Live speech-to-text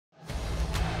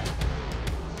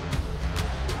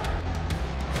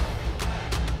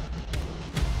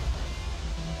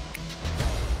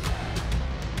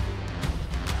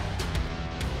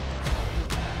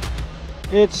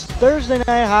It's Thursday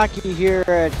night hockey here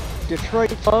at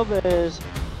Detroit Club as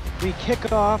we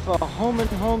kick off a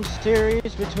home-and-home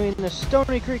series between the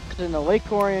Stoney Creek and the Lake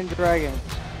Orion Dragons.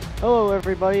 Hello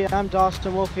everybody, I'm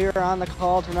Dawson Wolf here on the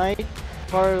call tonight,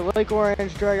 part of the Lake Orion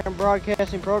Dragon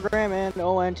Broadcasting Program and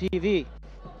ONTV.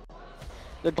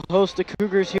 The host the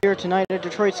Cougars here tonight at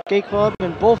Detroit Skate Club,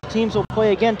 and both teams will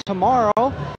play again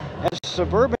tomorrow at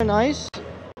Suburban Ice,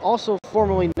 also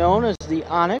formerly known as the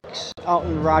Onyx, out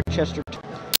in Rochester.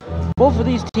 Both of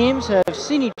these teams have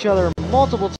seen each other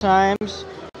multiple times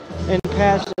in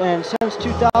past, and since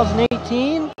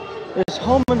 2018, this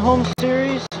home-and-home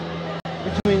series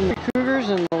between the Cougars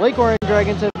and the Lake Orion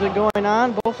Dragons have been going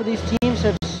on. Both of these teams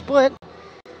have split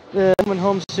the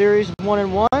home-and-home series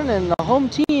 1-1, and the home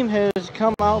team has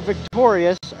come out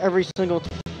victorious every single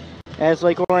time. As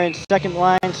Lake Orion's second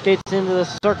line skates into the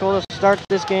circle to start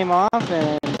this game off,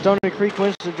 and Stoney Creek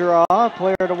wins the draw. A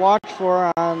player to watch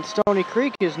for on Stoney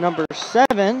Creek is number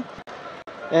 7.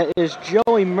 That is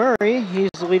Joey Murray.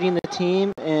 He's leading the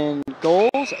team in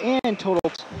goals and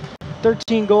total.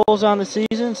 13 goals on the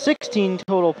season, 16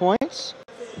 total points,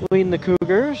 leading the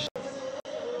Cougars.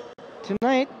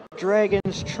 Tonight,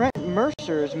 Dragons' Trent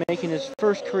Mercer is making his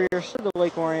first career start of the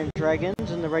Lake Orion Dragons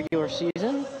in the regular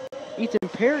season. Ethan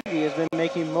Perry has been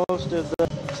making most of the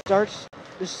starts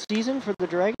this season for the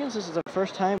Dragons. This is the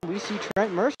first time we see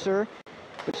Trent Mercer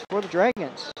for the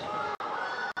Dragons.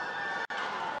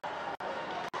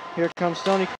 Here comes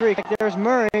Stoney Creek. There's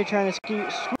Murray trying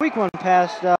to squeak one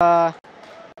past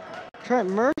Trent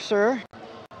Mercer.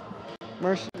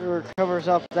 Mercer covers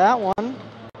up that one.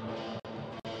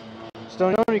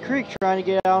 Stoney Creek trying to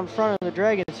get out in front of the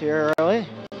Dragons here early.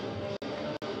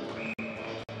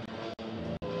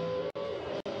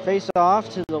 Face off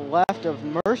to the left of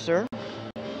Mercer.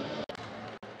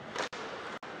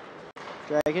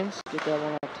 Dragons get that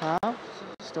one up top.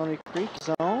 Stoney Creek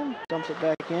zone, dumps it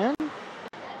back in.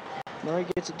 Murray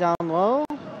gets it down low,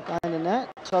 behind the net.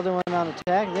 Sutherland on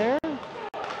attack there.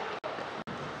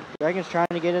 Dragons trying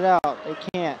to get it out. They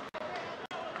can't.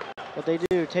 But they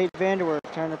do. Tate Vanderwerf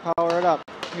trying to power it up.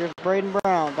 Here's Braden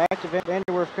Brown. Back to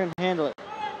Vanderwerf, couldn't handle it.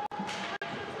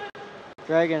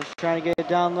 Dragons trying to get it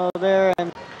down low there,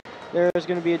 and there's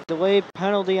going to be a delayed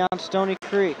penalty on Stoney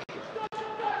Creek.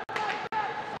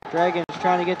 Dragons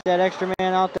trying to get that extra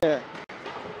man out there.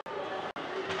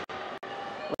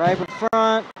 Right in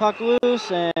front, puck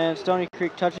loose, and Stoney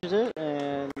Creek touches it,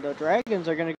 and the Dragons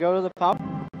are going to go to the power.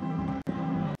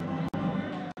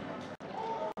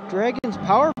 Dragons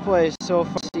power play so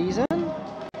far this season.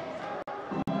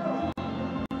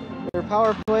 Their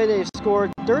power play, they've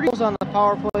scored 30 goals on the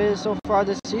power play so far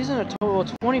this season, a total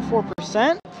of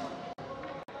 24%.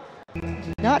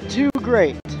 Not too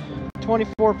great.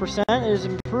 24% is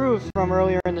improved from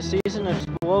earlier in the season. It's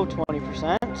below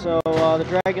 20%. So the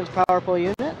Dragons power play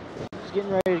unit is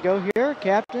getting ready to go here.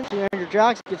 Captain Andrew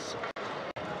Jocks gets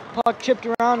puck chipped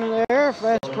around in the air.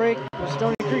 Fast break.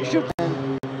 Stoney Creek shoots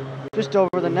and just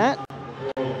over the net.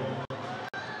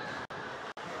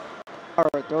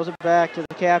 Howard throws it back to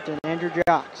the captain, Andrew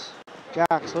Jocks.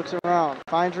 Jocks looks around,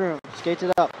 finds room, skates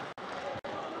it up.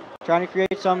 Trying to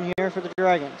create something here for the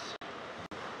Dragons.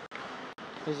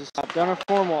 This is Gunnar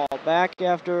Formwall back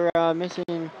after missing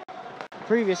the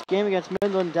previous game against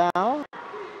Midland Dow.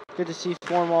 Good to see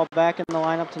Formwall back in the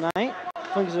lineup tonight.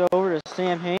 Flings it over to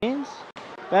Sam Haynes.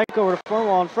 Back over to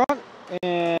Formwall in front,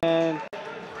 and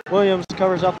Williams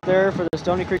covers up there for the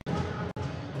Stoney Creek.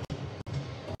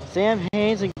 Sam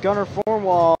Haynes and Gunnar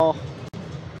Formwall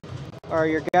are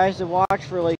your guys to watch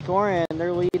for Lake Orion.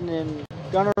 They're leading in,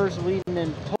 Gunner's leading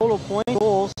in total point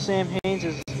goals. Sam Haynes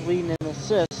is leading in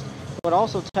assists, but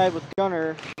also tied with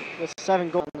Gunnar with 7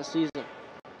 goals in the season.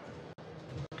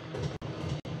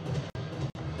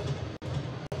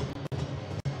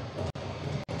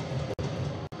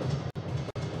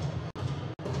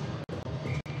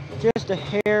 Just a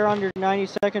hair under 90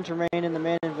 seconds remain in the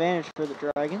man advantage for the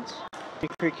Dragons.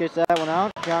 Creek gets that one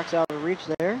out. Jocks out of reach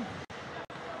there.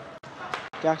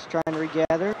 Jocks trying to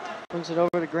regather. Brings it over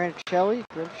to Grant Shelley.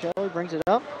 Grant Shelley brings it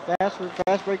up.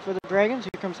 Fast break for the Dragons.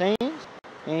 Here comes Haynes.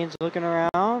 Haynes looking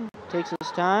around. Takes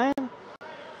his time.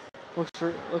 Looks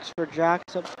for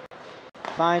Jocks up.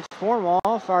 Finds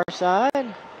Formwall, far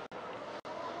side.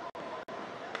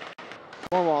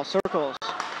 Formwall circles.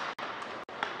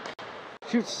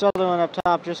 Shoots Sutherland up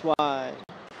top just wide.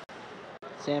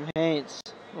 Sam Haynes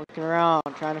looking around,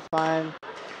 trying to find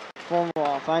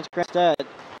Formwall. Finds Granstead.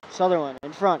 Sutherland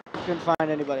in front. Couldn't find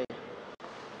anybody.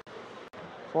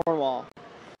 Formwall.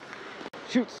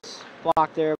 Shoots.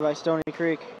 Blocked there by Stoney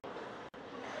Creek.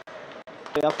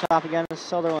 Up top again is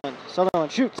Sutherland.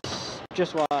 Sutherland shoots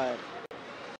just wide.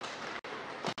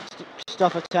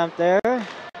 stuff attempt there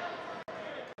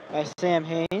by Sam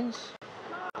Haynes.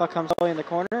 Puck comes away in the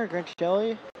corner. Grinch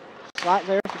Jelly. Slot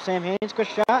there for Sam Haynes. Quick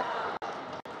shot.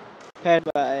 Pad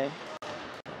by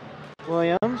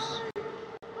Williams.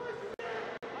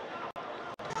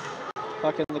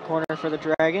 Puck in the corner for the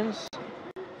Dragons.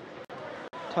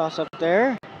 Toss up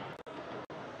there.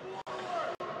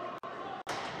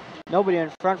 Nobody in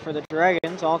front for the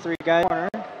Dragons. All three guys in the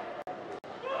corner.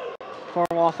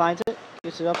 Cornwall finds it.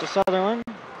 Gets it up to Sutherland.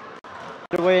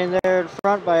 Put away in there in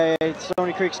front by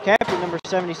Stoney Creek's captain, number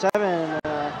 77.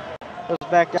 Goes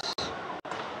back down.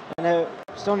 And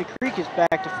Stoney Creek is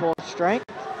back to full strength.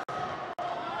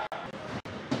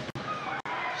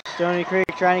 Stoney Creek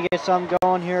trying to get something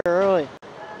going here early.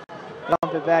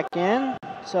 Dump it back in.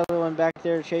 Sutherland back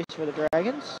there to chase for the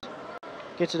Dragons.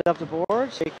 Gets it up the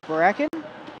boards. Take Bracken.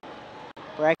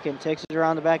 Bracken takes it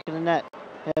around the back of the net.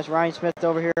 Has Ryan Smith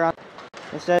over here on.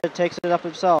 Instead, takes it up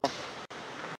himself.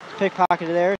 Pickpocket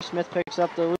there. Smith picks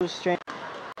up the loose chain.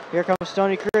 Here comes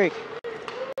Stoney Creek.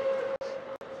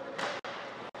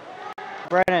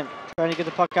 Brennan trying to get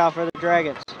the puck out for the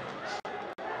Dragons.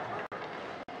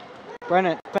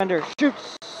 Brennan, defender,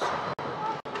 shoots.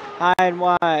 High and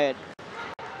wide.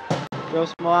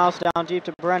 Goes Mouse down deep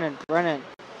to Brennan. Brennan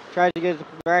tried to get the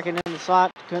Bracken in the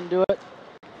slot. Couldn't do it.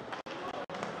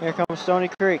 Here comes Stoney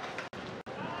Creek.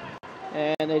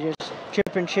 And they just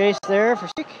chip and chase there for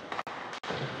Stick.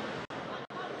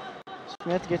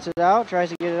 Smith gets it out, tries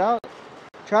to get it out.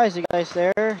 Tries to get ice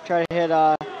there. Try to hit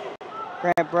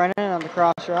Grant Brennan on the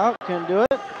cross route. Couldn't do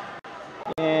it.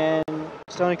 And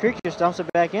Stoney Creek just dumps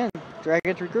it back in.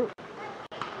 Dragons regroup.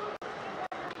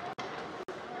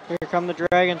 Here come the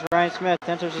Dragons. Ryan Smith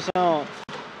enters the zone.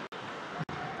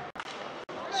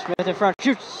 Smith in front,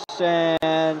 shoots,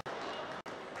 and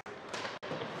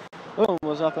boom,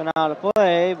 was up and out of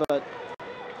play, but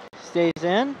stays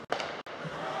in.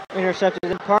 Intercepted,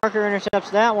 and Parker intercepts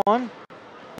that one.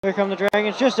 Here come the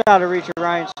Dragons, just out of reach of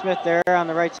Ryan Smith there on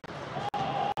the right side.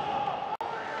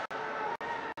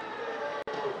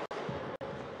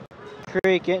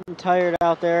 Creek getting tired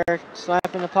out there,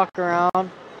 slapping the puck around.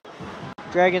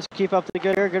 Dragons keep up the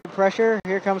good pressure.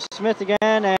 Here comes Smith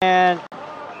again, and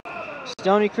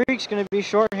Stoney Creek's going to be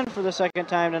shorthanded for the second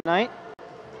time tonight.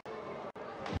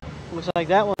 Looks like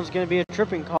that one's going to be a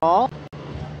tripping call.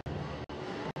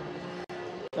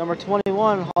 Number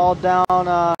 21 hauled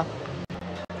down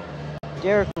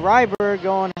Derek Ryberg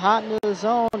going hot into the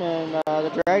zone, and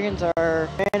the Dragons are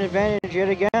man advantage yet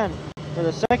again for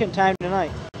the second time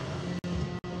tonight.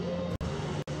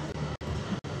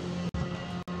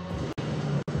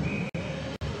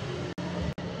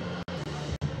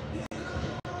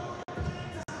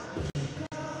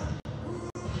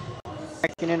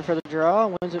 In for the draw,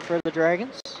 wins it for the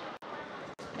Dragons,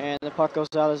 and the puck goes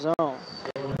out of zone.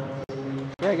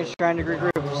 Dragons trying to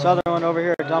regroup. Sutherland over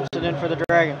here dumps it in for the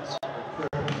Dragons.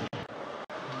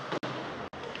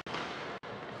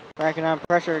 Bracken on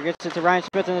pressure, gets it to Ryan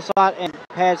Smith in the slot, and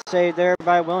pad saved there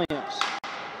by Williams.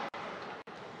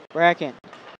 Bracken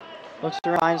looks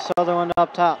to find Sutherland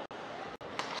up top.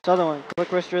 Sutherland, quick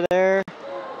wrister there,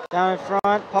 down in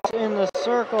front, pops in the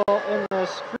circle, in the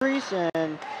crease,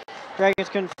 and Dragons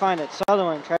couldn't find it.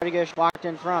 Sutherland tried to get it blocked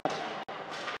in front.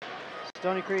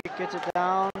 Stoney Creek gets it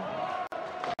down.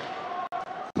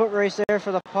 Foot race there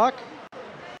for the puck.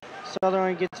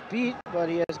 Sutherland gets beat, but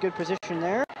he has good position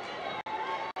there.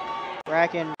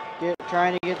 Bracken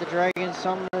trying to get the Dragons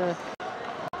something to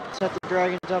set the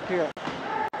Dragons up here.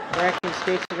 Bracken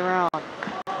skates it around.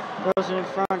 Throws it in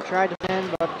front, tried to pin,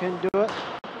 but couldn't do it.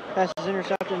 Pass is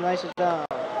intercepted and ice is down.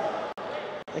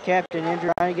 The captain,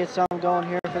 Andrew, trying to get something going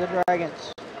here for the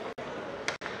Dragons.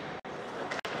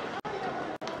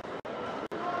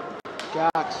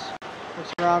 Jocks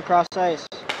looks around cross ice.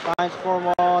 Finds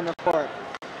Cornwall on the court.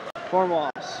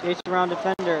 Cornwall skates around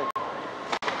defender.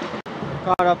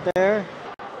 Caught up there.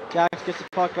 Jocks gets the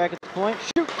puck back at the point.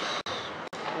 Shoots!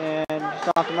 And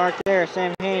just off the mark there.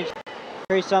 Sam Haynes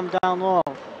carries something down low.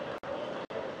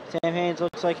 Sam Haynes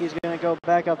looks like he's going to go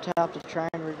back up top to try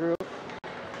and regroup.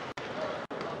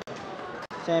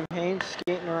 Sam Haynes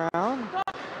skating around.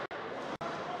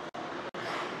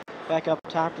 Back up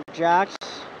top to Jocks.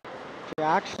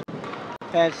 Jocks.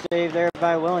 Pad save there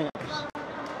by Williams.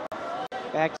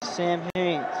 Back to Sam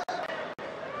Haynes.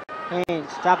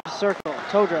 Haynes, top of the circle.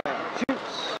 Toe drag.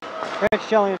 Shoots. Grant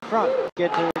Shelley in front.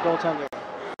 Get to the goaltender.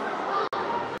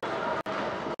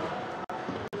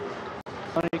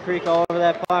 Stoney Creek all over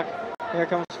that puck. Here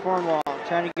comes Cornwall.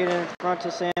 Trying to get in front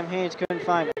to Sam Haynes. Couldn't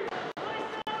find it.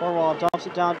 Cornwall dumps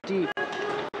it down deep.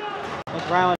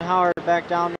 There's Ryland Howard back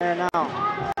down there now.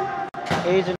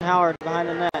 Hayes and Howard behind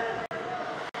the net.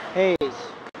 Hayes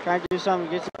trying to do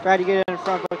something, tried to get it in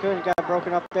front, but couldn't. Got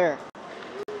broken up there.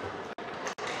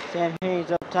 Sam Hayes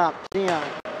up top. Dion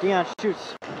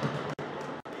shoots.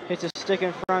 Hits a stick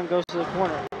in front, goes to the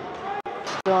corner.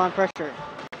 Still on pressure.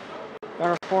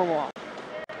 Gunner Formal.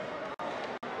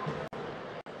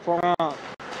 Formal.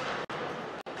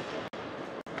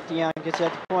 Dion gets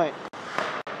at the point.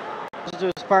 This is to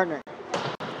his partner.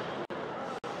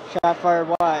 Shot fired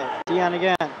wide. Dion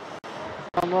again.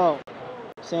 Down low.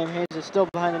 Sam Hayes is still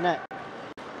behind the net.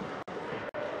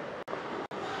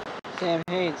 Sam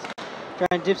Hayes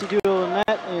trying to dipsy doodle the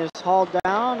net, is hauled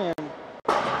down and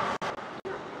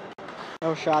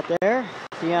no shot there.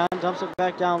 Dion dumps it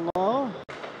back down low.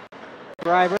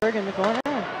 Ryberg in the corner.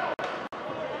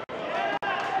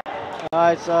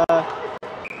 It's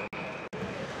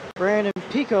Brandon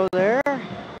Pico there.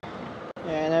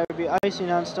 And that would be icing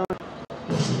on Stoney.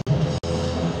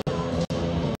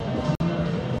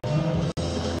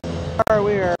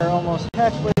 We are almost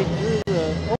halfway through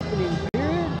the opening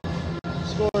period.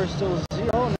 Score is still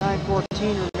 0,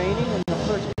 9:14 remaining in the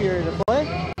first period of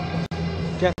play.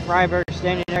 Jeff Ryberg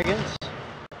standing there against.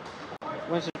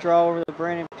 Wins the draw over the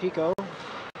Brandon Pico.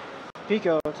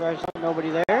 Pico tries to nobody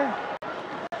there.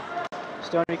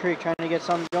 Stoney Creek trying to get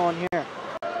something going here.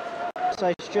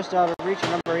 Sight's just out of reach of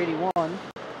number 81.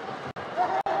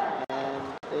 And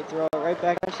they throw it right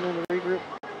back into the regroup.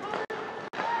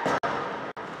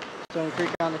 Stoney Creek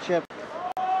on the chip.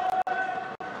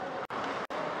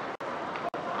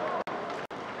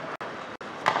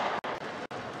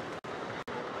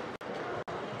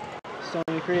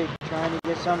 Stoney Creek trying to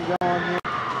get something going here.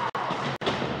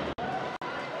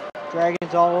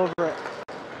 Dragons all over it.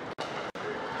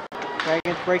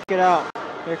 Dragons break it out.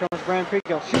 Here comes Brandon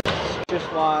Pico. Shoots just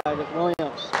wide of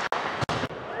Williams.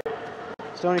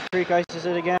 Stoney Creek ices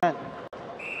it again.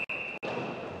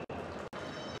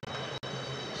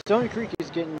 Stoney Creek is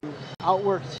getting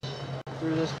outworked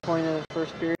through this point of the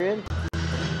first period.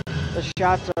 The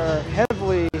shots are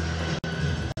heavily,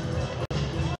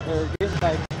 they're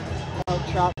getting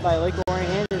outshot by Lake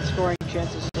Orion and scoring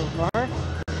chances so far.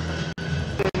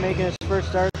 Making his first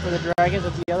start for the Dragons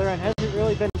at the other end hasn't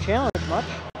really been challenged much.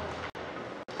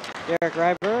 Derek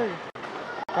Ryberg,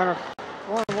 Connor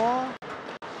Cornwall,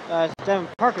 Devin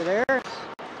Parker there.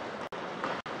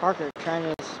 Parker trying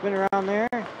to spin around there.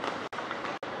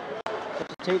 Up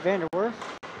to Tate Vanderwerf.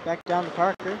 Back down to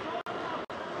Parker.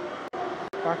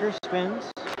 Parker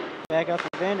spins. Back up to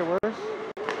Vanderwerf.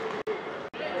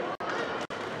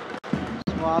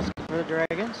 Smolowski for the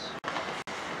Dragons.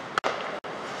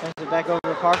 Pass it back over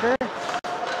to Parker.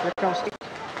 Here comes Steve.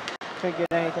 Couldn't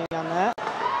get anything on that.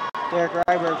 Derek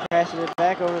Ryberg passes it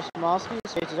back over to Smolowski.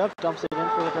 Skates it up, dumps it in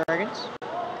for the Dragons.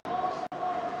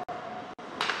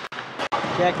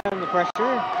 Jack under the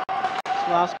pressure.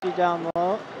 Smolowski down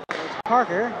low. It's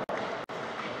Parker.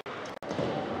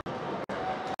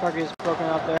 Parker is broken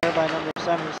up there by number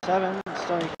 77,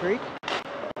 Stoney Creek.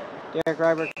 Derek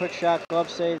Ryberg, quick shot, glove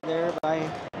save there by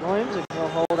Williams, and he'll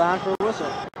hold on for a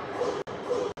whistle.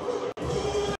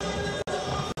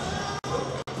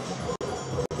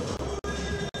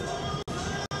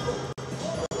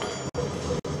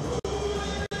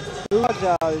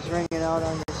 Out is ringing out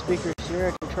on the speakers here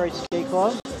at Detroit Skate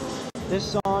Club. This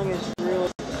song is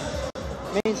really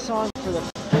the main song for the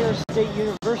Fair State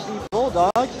University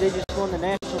Bulldogs. They just won the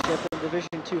nationalship in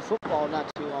Division II football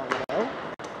not too long ago.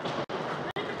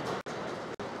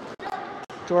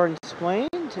 Jordan Splain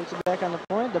takes it back on the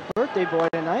point. The birthday boy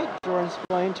tonight. Jordan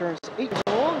Splain turns 8 years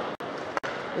old.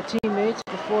 The teammates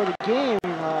before the game,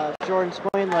 Jordan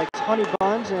Splain likes honey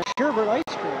buns and sherbet ice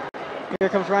cream. Here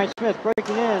comes Ryan Smith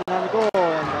breaking in on the goal,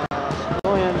 and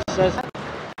Williams says,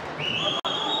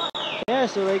 yeah,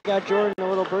 so they got Jordan a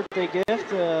little birthday gift,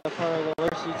 part of the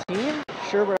Varsity team.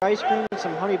 Sherbet ice cream and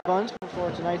some honey buns before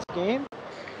tonight's game.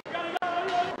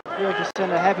 We'd like to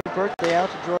send a happy birthday out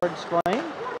to Jordan Splain.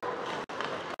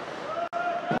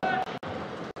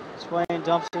 Splain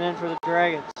dumps it in for the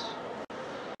Dragons.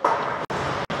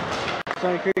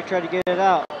 Stoney Creek tried to get it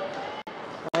out.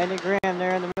 Landon Graham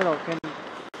there in the middle can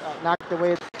knocked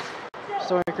away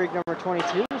Stoney Creek number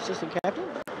 22, assistant captain.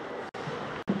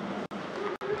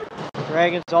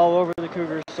 Dragons all over the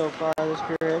Cougars so far this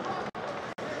period.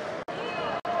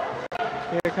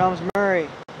 Here comes Murray.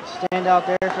 Stand out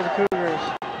there for the Cougars.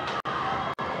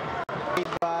 Beat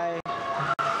by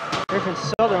Griffin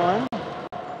Sutherland.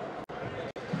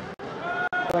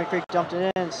 Stoney Creek dumped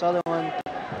it in. Sutherland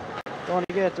going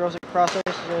to get it. Throws it across there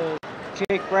to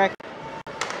Jake Bracken.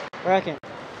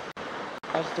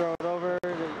 Let's throw it over.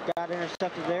 Got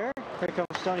intercepted there. Here comes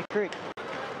Stoney Creek.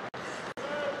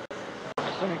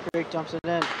 Stoney Creek dumps it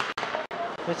in.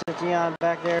 Gets it Dion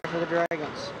back there for the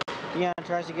Dragons. Dion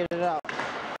tries to get it out.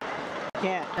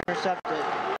 Can't. Intercepted.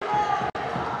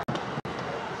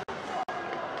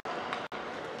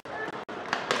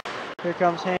 Here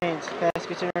comes Haynes. Pass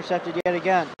gets intercepted yet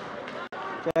again.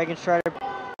 Dragons try to...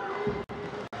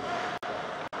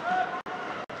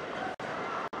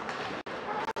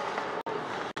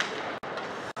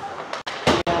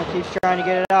 Dion keeps trying to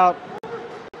get it out.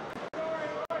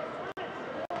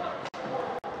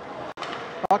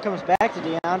 Ball comes back to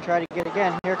Dion. Try to get it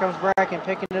again. Here comes Bracken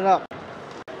picking it up.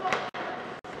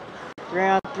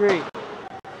 3-on-3.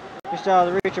 Just out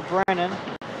of the reach of Brennan.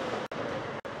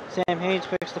 Sam Haynes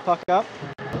picks the puck up.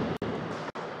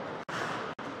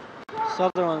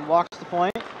 Sutherland walks the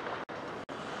point.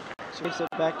 Swings it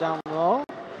back down low.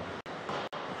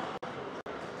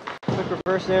 Quick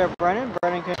reverse there of Brennan.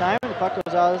 Brennan can time it. The puck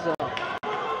goes out of the zone.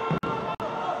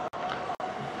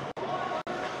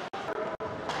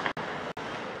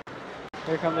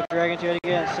 Here come the Dragons yet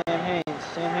again. Sam Haynes.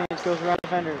 Sam Haynes goes around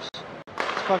defenders.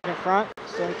 It's puck in front.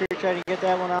 Stony Creek trying to get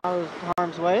that one out of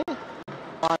harm's way.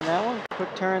 On that one.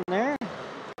 Quick turn there.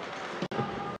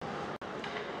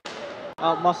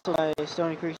 Out muscled by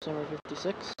Stony Creek's number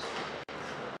 56.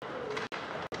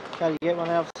 Try to get one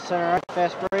out of the center right.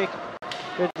 Fast break.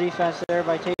 Good defense there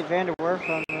by Tate Vanderwerf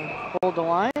from hold the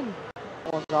line.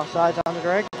 One's offsides on the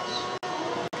Dragons.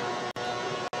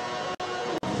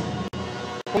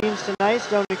 Teams tonight,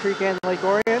 Stoney Creek and Lake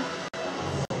Orion,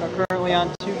 are currently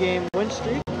on 2-game win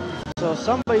streak. So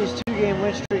somebody's 2-game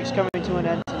win streak is coming to an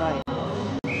end tonight.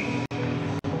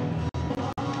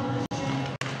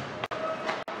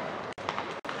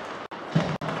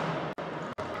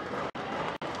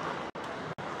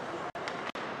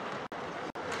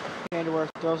 Vanderwerf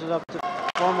throws it up to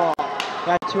Cornwall.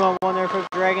 Got 2-on-1 there for the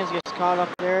Dragons. Gets caught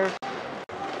up there.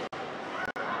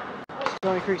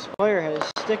 Stoney Creek's player had his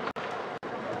stick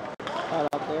out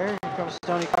up there. Here comes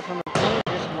Stoney Creek from the point,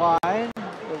 just wide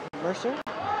with Mercer.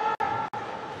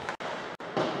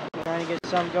 Trying to get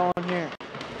some going here.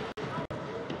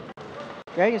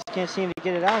 Dragons can't seem to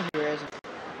get it out here as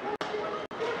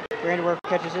Vanderwerf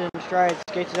catches it in stride,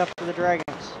 skates it up to the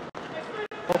Dragons.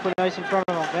 Open ice in front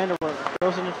of him. Vanderwerf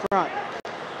throws it in front.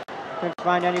 Couldn't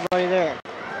find anybody there.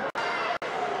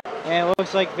 And it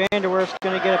looks like Vanderwerf's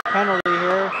going to get a penalty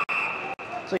here.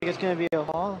 Looks like it's going to be a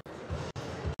haul.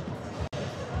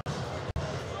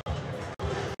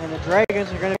 And the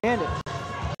Dragons are going to hand it.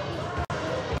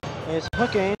 It's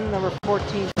hooking, number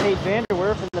 14, Tate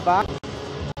Vanderwerf in the box.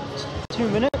 2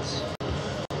 minutes.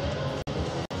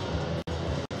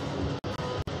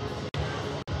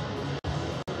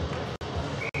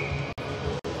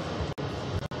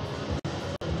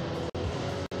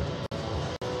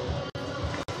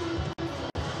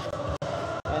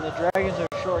 And the Dragons are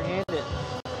short-handed.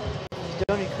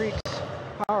 Stoney Creek's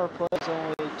power play is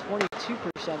only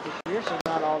 22% this year, so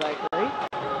not all that great.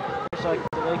 Just like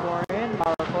the Lake Orion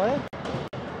power play.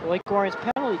 The Lake Orion's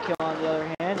penalty kill, on the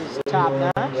other hand, is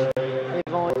top-notch.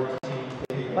 They've only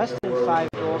less than 5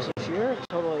 goals this year, a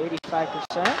total of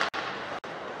 85%.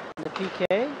 And the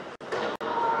PK,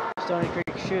 Stoney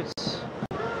Creek shoots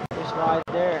just wide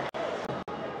there.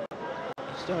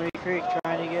 Stony Creek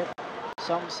trying to get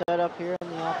something set up here in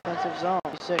the offensive zone.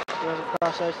 6 goes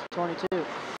across ice to 22.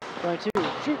 22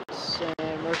 shoots,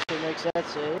 and Mercer makes that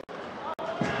save.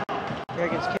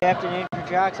 Dragons captain Andrew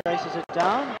Jocks ices it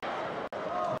down.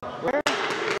 Where?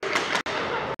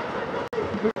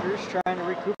 Cougars trying to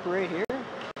recuperate here.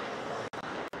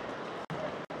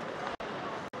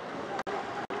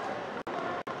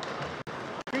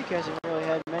 Creek hasn't really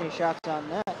had many shots on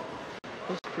net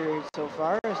this period so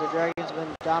far, as the Dragons have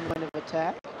been dominant of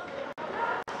attack.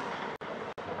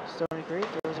 Stony Creek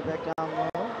throws it back down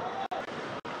low.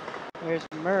 There's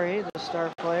Murray, the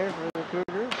star player for the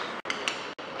Cougars.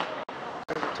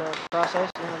 Throws it to cross ice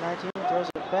to number 19, throws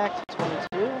it back to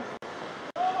 22.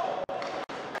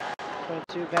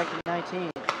 22 back to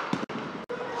 19.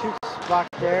 Shoots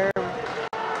blocked there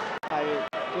by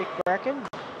Jake Bracken.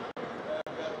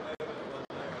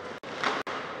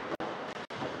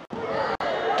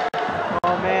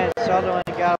 Oh man, Sutherland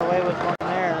got away with one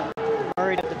there.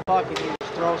 Murray at the puck and he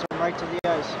just throws him right to the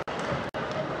ice.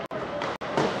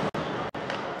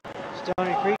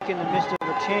 Stony Creek in the midst of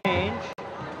a change.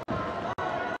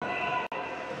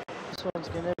 This one's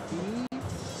gonna be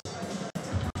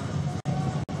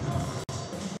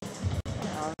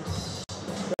on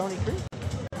Stony Creek.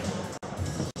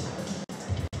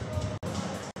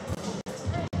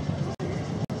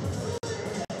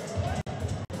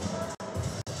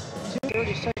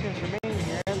 30 seconds remaining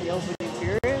here in the opening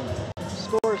period.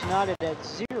 Score is knotted at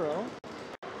 0.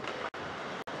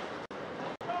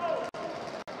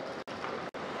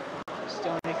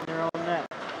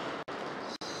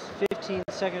 15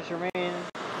 seconds remain.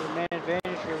 The man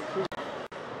advantage for Cougar.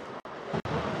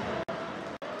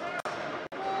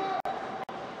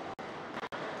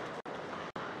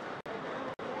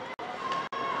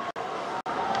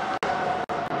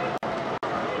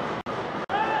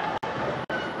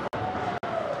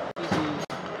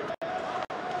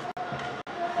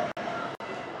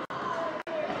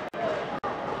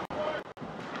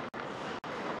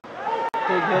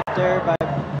 Big hit there by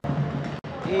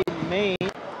Aiden Main.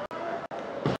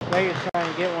 Vegas trying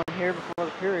to get one here before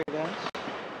the period ends.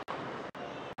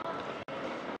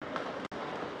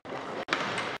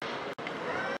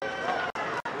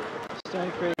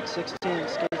 Stoney Creek 16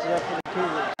 skates it up for the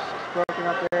Cougars. It's broken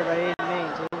up there by Aiden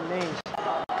Mains. Aiden Mains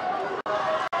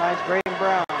finds Braden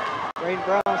Brown. Braden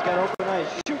Brown's got open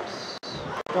ice. Shoots.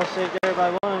 Go save there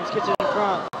by Williams. Gets it in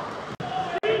front.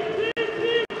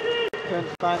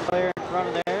 Couldn't find the player in front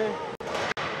of there.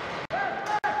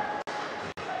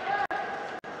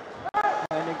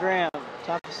 And Graham,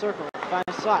 top of the circle, finds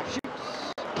a slot,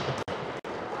 shoots.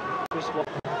 Just one.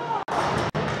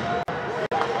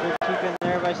 Good keep in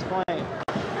there by Stoney.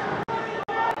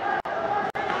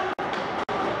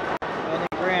 And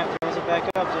Graham throws it back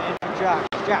up to Andrew Jocks.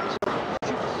 Jocks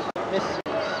shoots, misses.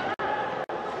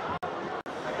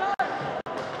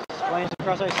 Swains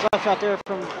across ice, slap shot there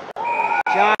from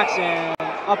Jackson,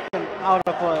 up and out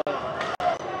of play.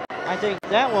 I think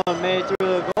that one made through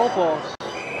the goalpost.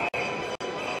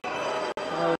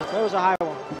 That was a high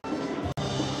one.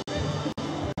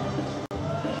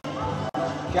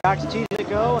 Jocks tees it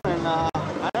go, and I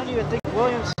don't even think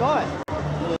Williams saw it.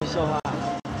 It was so high.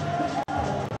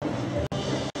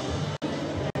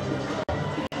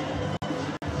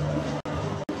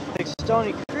 I think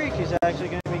Stoney Creek is actually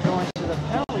going to be going to the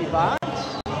penalty box.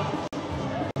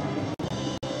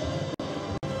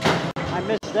 I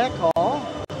missed that call.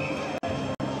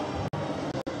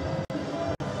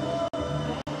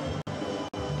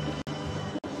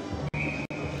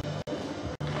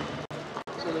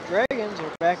 So the Dragons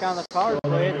are back on the power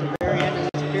play at the very end of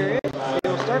this period. They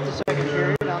will start the second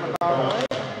period on the power play.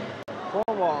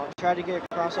 Cornwall tried to get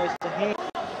cross ice to Haynes.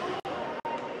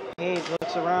 Haynes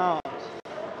looks around.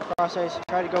 Cross ice,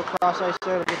 tried to go cross ice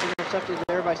there, but gets intercepted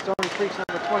there by Stoney Creek's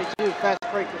number 22. Fast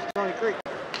break for Stoney Creek.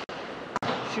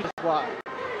 Shoots wide.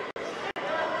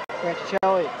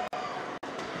 Franticelli.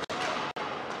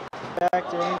 Back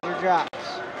to Andrew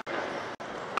Jocks.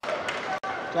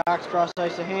 Jocks cross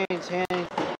ice to Haynes. Haynes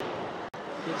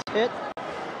gets hit.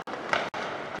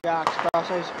 Jocks cross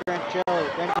ice to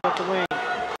Franticelli. Brings it up the wing.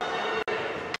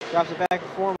 Drops it back to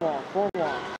Cornwall.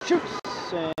 Cornwall shoots,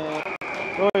 and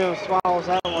Williams swallows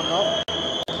that one up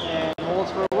and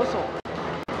holds for a whistle.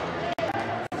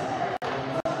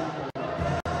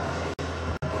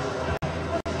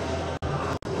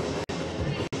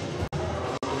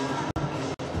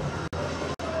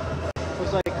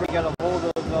 Looks like we got a hold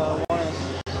of one of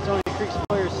Stoney Creek's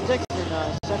players' sticks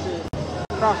and sent it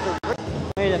across the ring.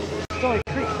 Made a Stoney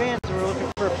Creek fans were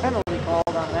looking for a penalty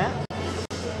called on that.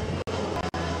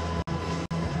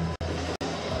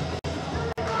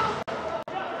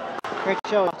 Quick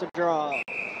show off the draw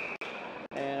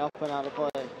and up and out of play.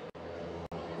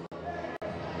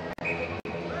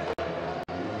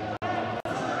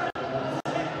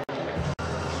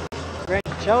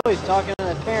 Franticelli's talking to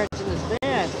the parents in the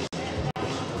stands.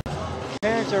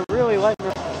 Parents are really letting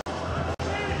her.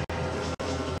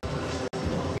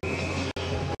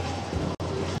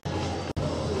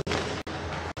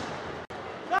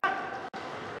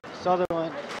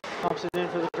 Sutherland pumps it in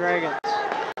for the Dragons.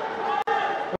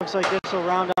 Looks like this will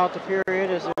round out the period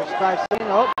as there's 5 seconds.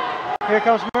 Oh, here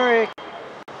comes Murray.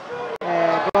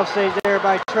 And glove saved there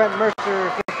by Trent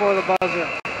Mercer before the buzzer.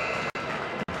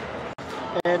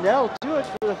 And that'll do it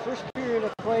for the first period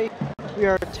of play. We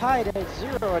are tied at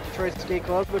 0 at Detroit Skate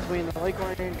Club between the Lake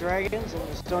Orion Dragons and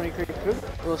the Stoney Creek Cougars.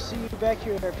 We'll see you back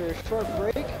here after a short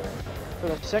break for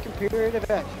the second period of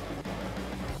action.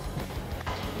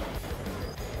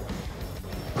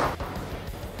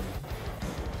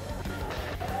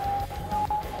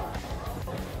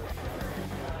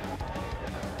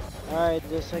 Alright,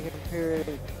 the second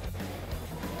period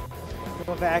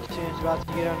of action is about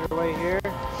to get underway here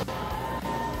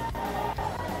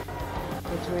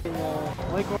between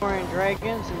the Lake Orion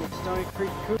Dragons and the Stoney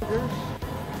Creek Cougars.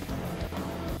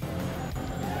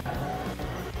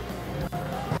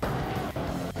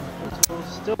 This will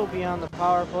still be on the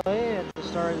power play at the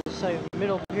start of the second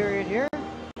middle period here.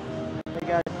 They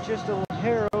got just a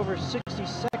hair over 60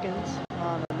 seconds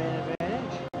on the man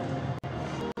advantage.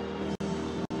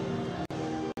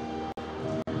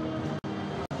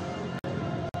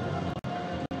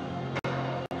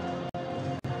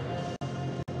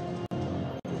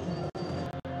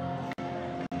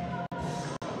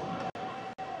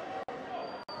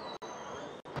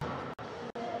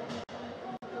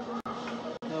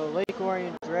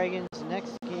 Dragons'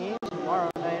 next game tomorrow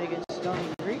night against Stoney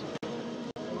Creek.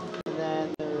 And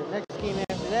then the next game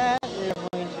after that, they're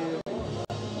going to...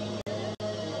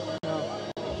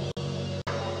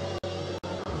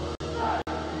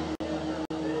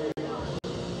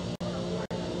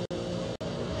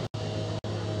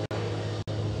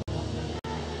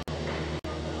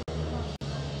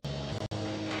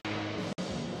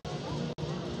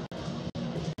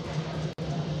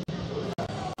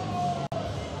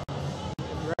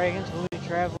 The Dragons will be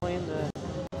traveling to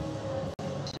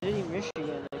City,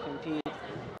 Michigan to compete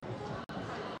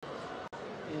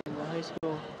in the high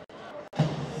school.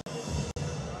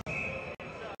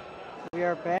 We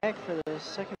are back for the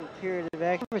second period of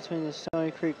action between the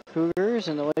Stoney Creek Cougars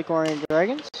and the Lake Orion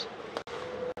Dragons.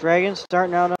 Dragons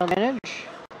starting out on advantage.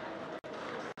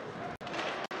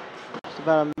 Just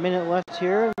about a minute left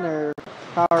here in their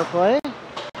power play.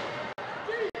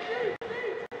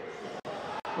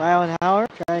 Rylan Howard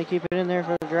trying to keep it in there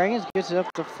for the Dragons. Gets it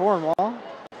up to Fornwall.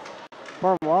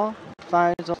 Fornwall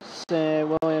finds us,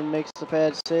 and William makes the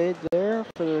pad save there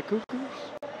for the Cougars.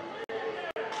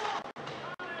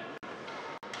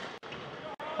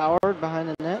 Howard behind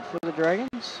the net for the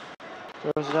Dragons.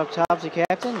 Throws it up top to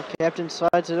Captain. The Captain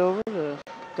slides it over to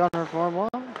Gunner Fornwall.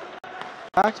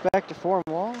 Knocks back to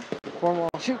Fornwall. Fornwall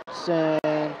shoots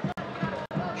and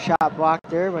shot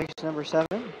blocked there by number 7.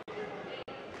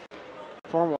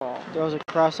 Fornwall throws it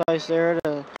cross ice there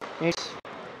to Haynes.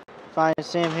 Finds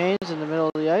Sam Haynes in the middle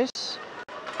of the ice.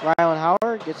 Rylan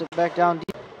Howard gets it back down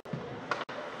deep.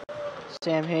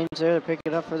 Sam Haynes there to pick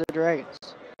it up for the Dragons.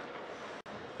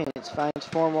 Haynes finds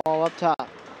Fornwall up top.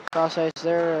 Cross ice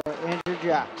there to Andrew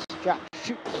Jocks. Jocks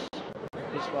shoots.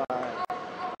 Just wide.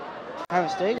 High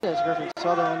mistake. That's Griffin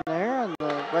Sutherland there on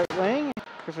the right wing.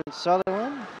 Griffin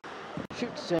Sutherland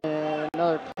shoots and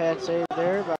another pad save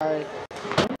there by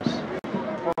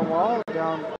Fornwall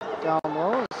down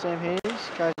low. Sam Haynes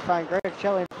tries to find Greg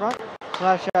Shelley in front.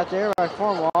 Last shot there by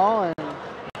Fornwall and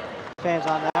fans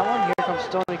on that one. Here comes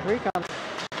Stoney Creek on.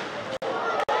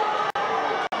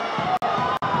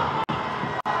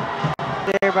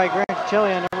 There by Grant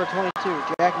Chili on number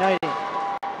 22, Jack Knighting.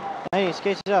 Knighting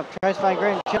skates it up, tries to find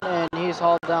Grant Chili, and he's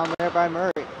hauled down there by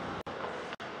Murray.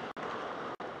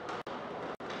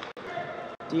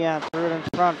 Dion threw it in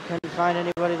front, couldn't find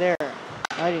anybody there.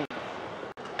 Knighting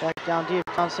back down deep,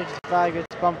 down 65,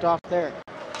 gets bumped off there.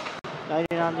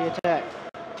 Knighting on the attack.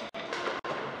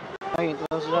 Knighting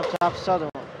throws it up top,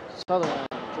 Sutherland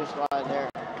just wide there.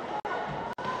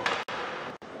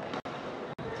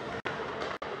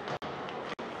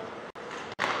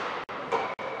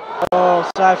 Oh,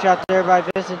 side shot there by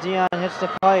Vincent Dion, hits the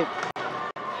pipe.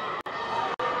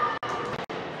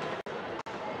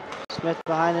 Smith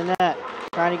behind the net,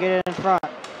 trying to get it in front.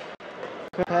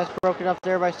 Quick pass broken up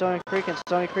there by Stoney Creek, and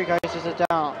Stoney Creek ices it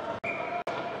down.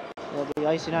 They'll be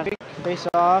icing on Creek, face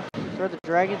off for the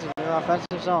Dragons in their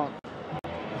offensive zone.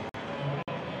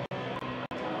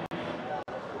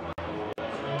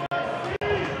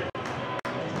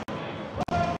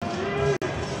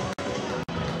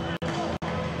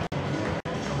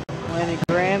 Lanny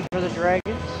Graham for the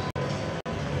Dragons.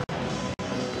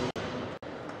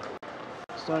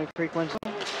 Stoney Creek wins.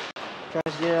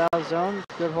 Tries to get it out of the zone.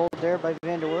 Good hold there by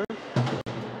Vanderwerf.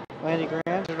 Lanny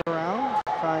Graham turns it around.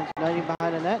 Finds Knighting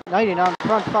behind the net. Knighting on the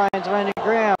front finds Lanny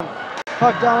Graham.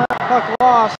 Puck down, puck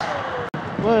lost.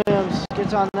 Williams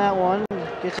gets on that one.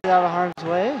 Gets it out of harm's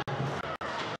way.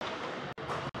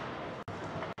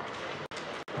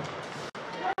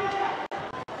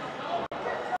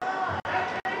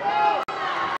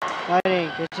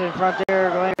 Knighting gets it in front there.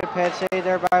 Going to pad save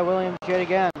there by Williams yet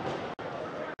again.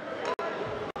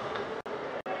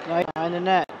 Knight behind the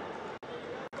net.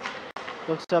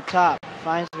 Looks up top.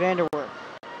 Finds Vanderwerf.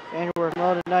 Vanderwerf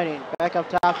low to Knighting. Back up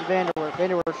top to Vanderwerf.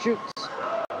 Vanderwerf shoots.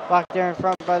 Blocked there in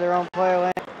front by their own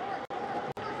player.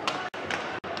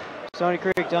 Stoney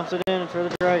Creek dumps it in for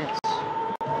the Dragons.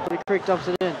 Stoney Creek dumps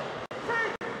it in.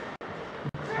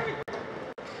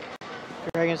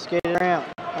 Dragons skated around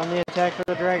on the attack for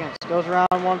the Dragons. Goes around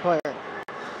one player.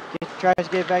 Tries to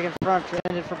get back in front.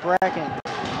 Ended for Bracken.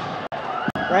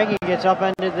 Bracken gets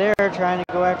upended there, trying to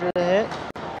go after the hit.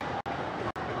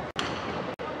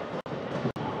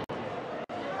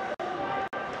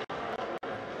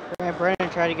 And Brennan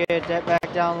tried to get that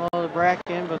back down low to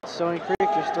Bracken, but Stoney Creek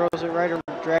just throws it right over.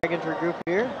 Dragons regroup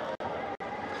here.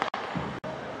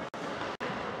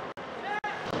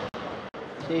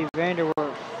 Dave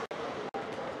Vanderwerf.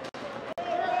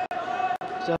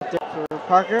 It's up there for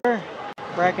Parker.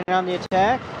 Bracken on the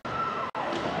attack.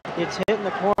 Gets hit in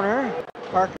the corner.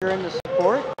 Parker in the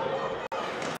support.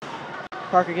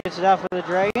 Parker gets it out for the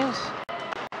Dragons.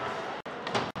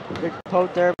 Good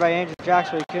poke there by Andrew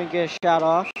Jocks, but he couldn't get a shot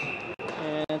off.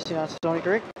 And seen on Stoney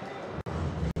Creek.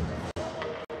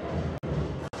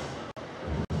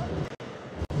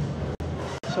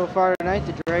 So far tonight,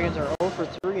 the Dragons are 0 for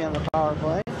 3 on the power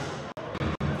play.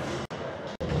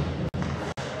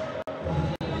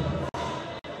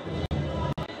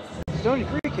 Stoney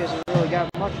Creek hasn't really got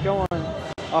much going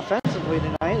offensively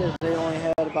tonight, as they only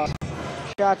had about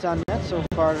shots on net so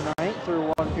far tonight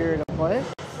through one period of play.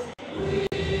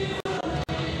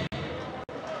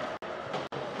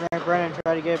 Grant Brennan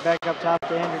tried to get it back up top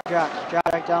to Andrew Jocks.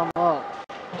 Jocks back down low.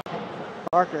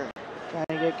 Parker trying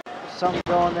to get something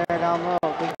going there down low.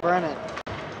 Big Brennan.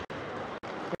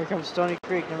 Here comes Stoney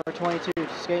Creek, number 22,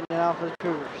 skating it out for the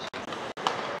Cougars.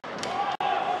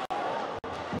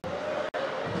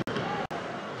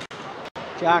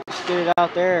 Jocks get it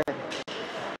out there.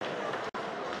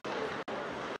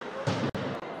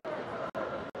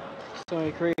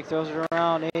 Stoney Creek throws it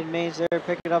around. Aiden Maines there,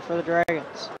 pick it up for the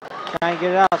Dragons. Trying to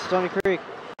get it out. Stoney Creek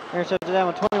intercepted that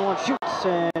one. 21 shoots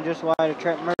and just wide of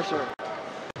Trent Mercer.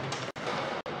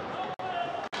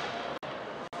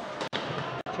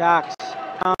 Jocks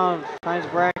down, finds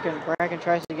Bracken. Bracken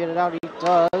tries to get it out. He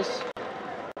does.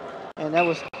 And that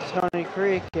was Stoney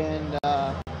Creek, and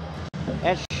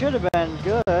that should have been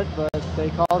good, but they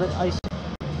called it icing.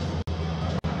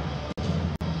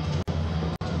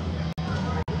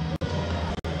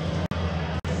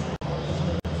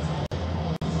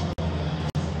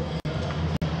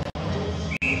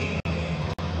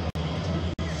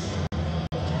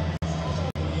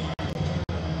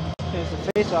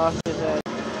 The face-off is at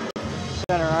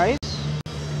center ice.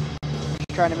 Just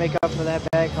trying to make up for that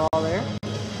bad call there.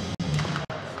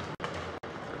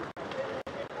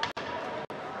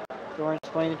 Dorrance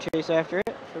playing the chase after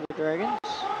it for the Dragons.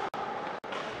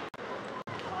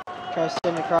 Tries to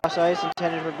send it across ice,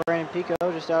 intended for Brandon Pico,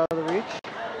 just out of the reach.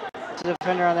 It's a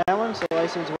defender on that one, so the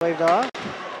icing's waved off.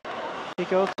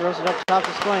 Pico throws it up top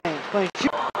to Splain. Splain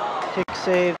shoot. Kick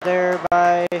save there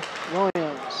by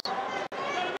Williams.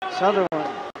 Sutherland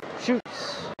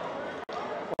shoots.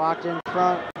 Blocked in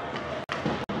front.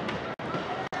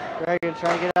 Dragons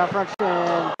trying to get out front.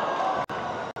 And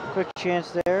quick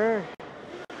chance there.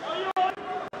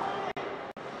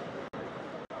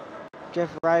 Jeff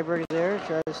Ryberg there,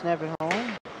 tries to snap it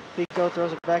home. Pico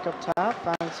throws it back up top,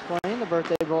 finds Splain, the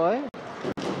birthday boy.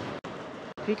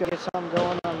 Pico gets something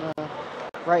going on the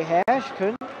right hash,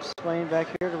 couldn't. Splain back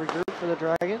here to regroup for the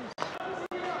Dragons.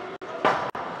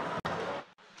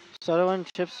 Sutherland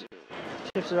chips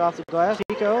it off the glass.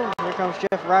 Pico, here comes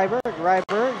Jeff Ryberg.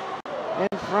 Ryberg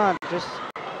in front, just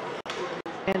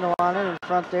handle on it in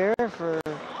front there for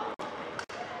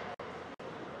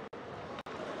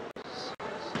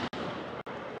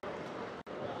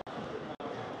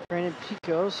Brandon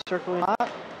Pico, circling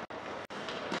hot.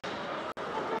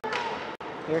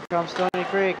 Here comes Stoney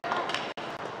Creek.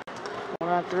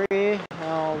 1-on-3.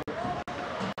 Now,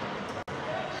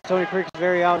 Stoney Creek is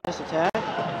very out in this attack.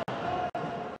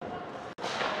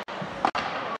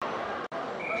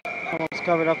 Almost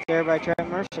covered up there by Trent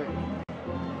Mercer.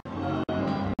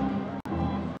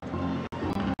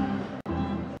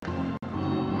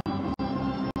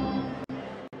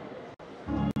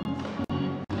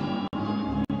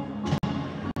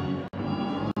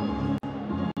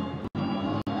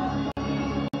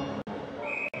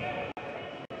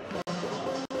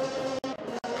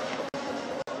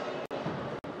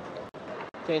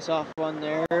 Face-off one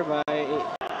there by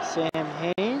Sam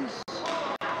Haynes.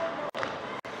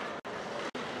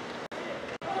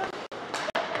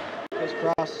 Goes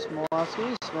across to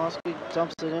Smolowski. Smolowski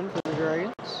dumps it in for the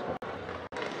Dragons.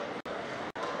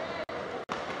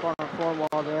 Corner form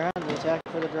wall there on the attack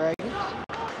for the Dragons.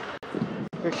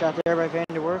 Quick shot there by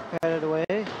Vanderwerf, patted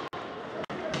away.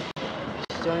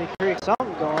 Stoney Creek,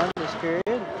 something going this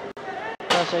period.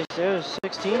 Cross ice there,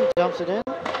 16, dumps it in.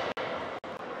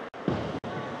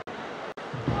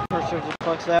 Mercer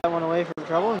deflects that one away from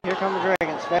trouble. Here come the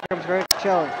Dragons. Back comes Grant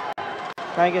Shelley.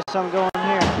 Trying to get something going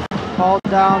here. Called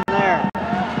down there.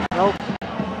 Nope.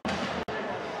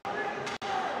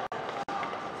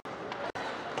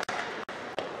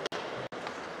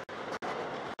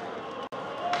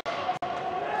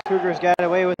 Cougars got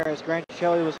away with her as Grant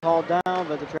Shelley was hauled down,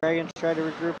 but the Dragons tried to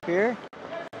regroup here.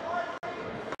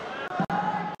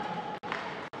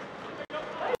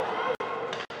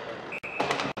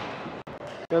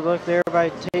 Good look there by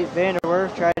Tate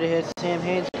Vanderwerf. Tried to hit Sam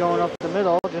Haynes going up the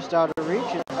middle, just out of reach,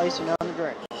 and icing on the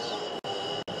Dragons.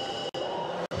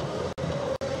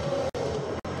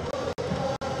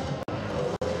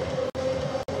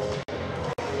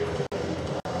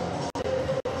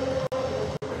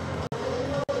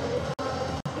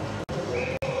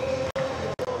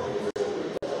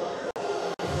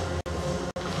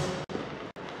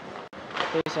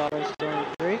 Face off by Stoney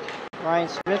Creek. Ryan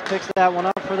Smith picks that one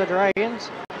up for the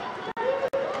Dragons.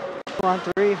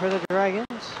 2-on-3 for the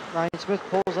Dragons. Ryan Smith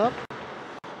pulls up.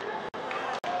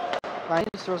 Ryan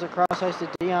throws a cross ice to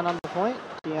Dion on the point.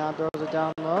 Dion throws it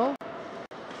down low.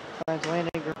 Finds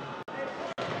landing.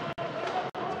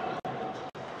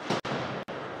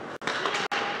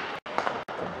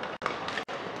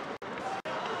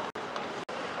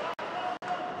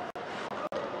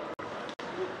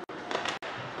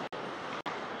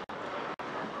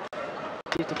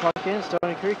 Keep the puck in.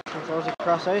 Stoney Creek throws it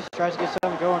cross ice. Tries to get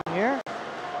something going here.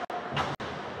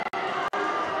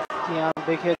 Dion,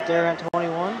 big hit there on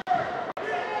 21.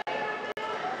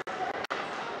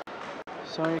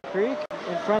 Stoney Creek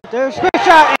in front there. Quick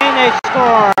shot and they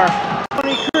score!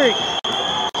 Stoney Creek,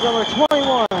 number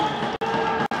 21.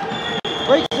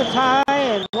 Breaks the tie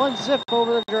and 1-0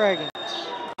 over the Dragons.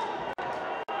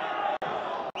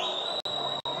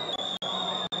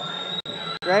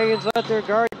 Dragons let their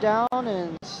guard down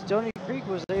and Stoney Creek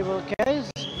was able to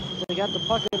catch. They got the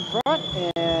puck in front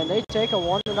and they take a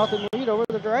 1-0 lead over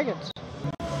the Dragons.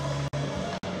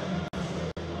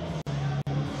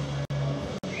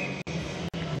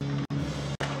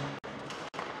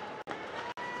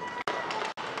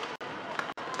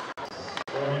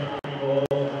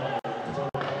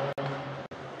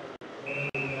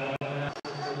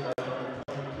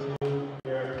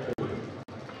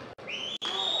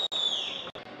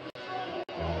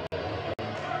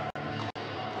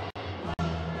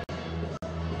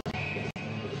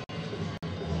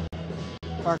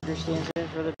 Parker stands in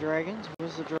for the Dragons.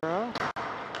 Wins the draw.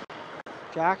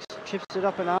 Jacks chips it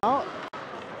up and out.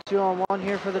 2-on-1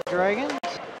 here for the Dragons.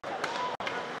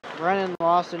 Brennan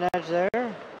lost an edge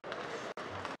there.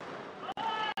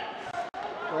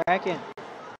 Bracken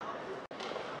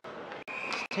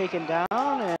is taken down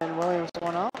and Williams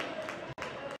one up.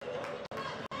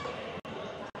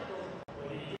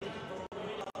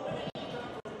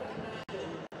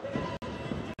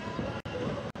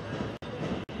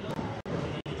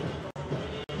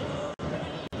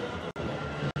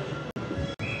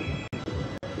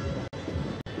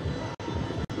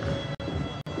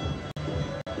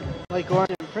 Lake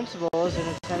Orion principal is in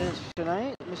attendance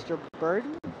tonight, Mr.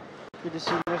 Burden. Good to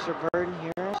see Mr. Burden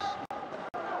here.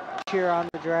 Cheer on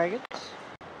the Dragons.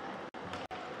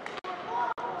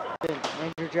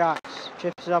 Ranger Jocks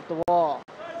chips it up the wall.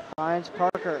 Finds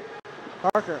Parker.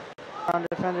 Parker, found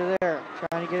a defender there,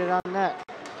 trying to get it on net.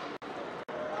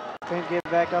 Couldn't get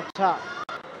back up top.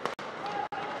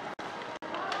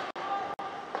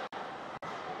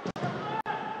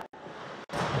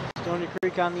 Stoney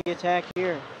Creek on the attack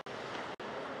here.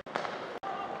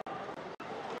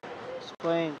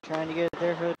 Playing, trying to get it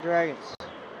there for the Dragons.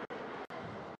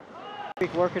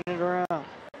 Creek working it around.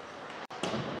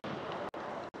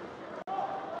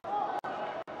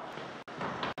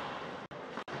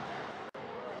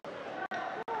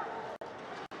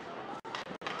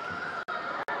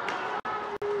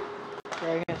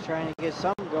 Dragons trying to get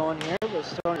something going here, but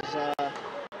Stoney's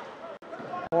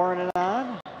pouring it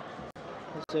on,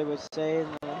 as they would say in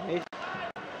the major.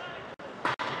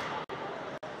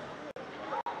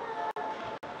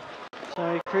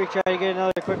 Stoney Creek tried to get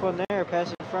another quick one there.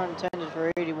 Pass in front intended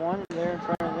for 81. There in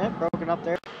front of the net. Broken up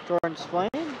there. Jordan Splain.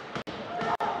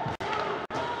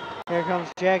 Here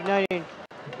comes Jack Knighting.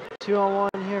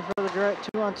 2-on-1 here for the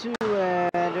 2-on-2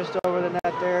 and just over the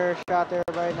net there. Shot there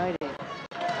by Knighting.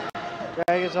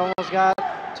 Dragons almost got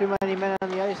too many men on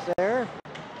the ice there,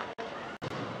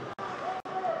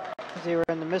 as they were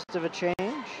in the midst of a change.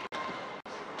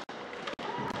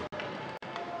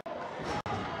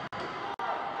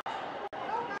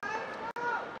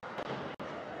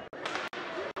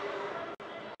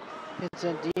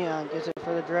 Vincent Dion gets it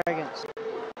for the Dragons.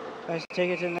 Tries to take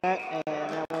it to net, and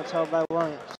that one's held by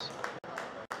Williams.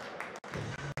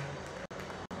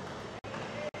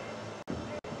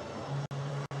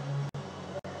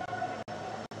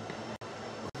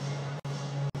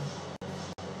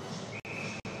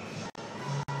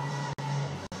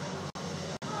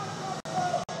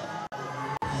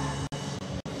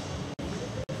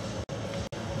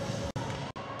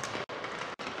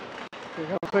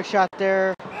 A quick shot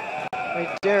there.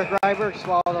 Derek Ryberg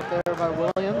swallowed up there by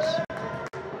Williams.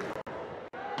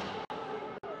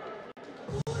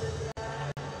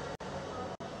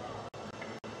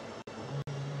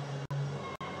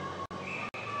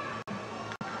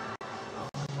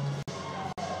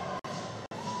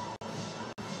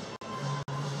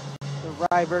 The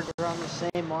Ryberg are on the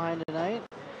same line tonight.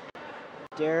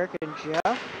 Derek and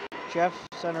Jeff. Jeff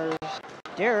centers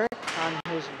Derek on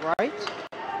his right.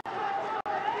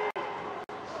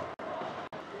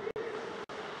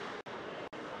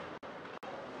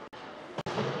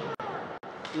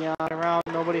 Dion around,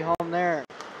 nobody home there.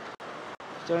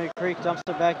 Stoney Creek dumps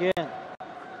it back in.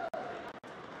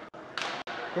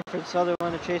 Griffin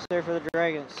Sutherland to chase there for the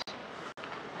Dragons.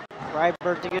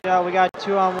 Ryberg to get out. We got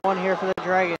 2-on-1 here for the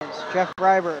Dragons. Jeff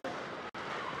Ryberg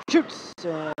shoots,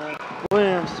 and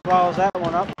Williams swallows that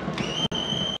one up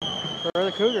for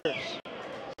the Cougars.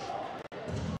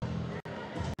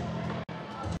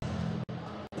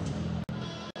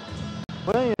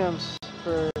 Williams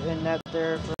in net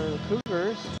there for the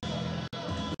Cougars.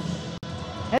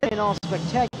 Hasn't been all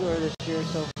spectacular this year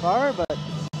so far, but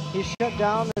he's shut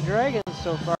down the Dragons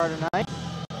so far tonight.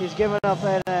 He's given up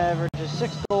an average of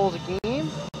 6 goals a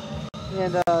game,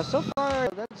 and so far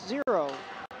that's 0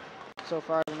 so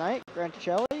far tonight.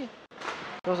 Grancelli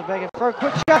goes it back in for a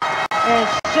quick shot, and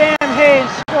Sam Haynes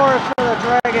scores for the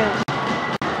Dragons.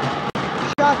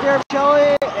 Shot there,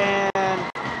 Shelley,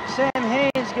 and Sam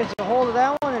Haynes gets a hold of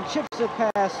that one and chips it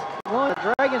past one.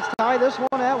 The Dragons tie this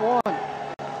one at 1.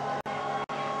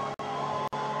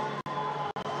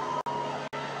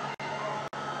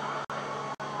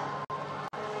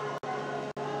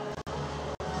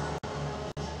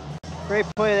 Great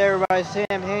play there by Sam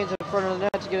Haynes in front of the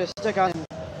net to get a stick on him.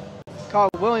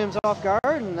 Caught Williams off guard,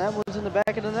 and that was in the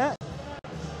back of the net.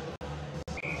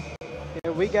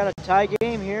 Yeah, we got a tie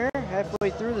game here, halfway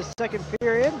through the second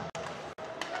period.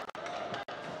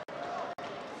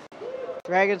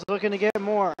 Dragons looking to get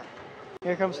more.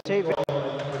 Here comes Tate.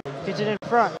 Gets it in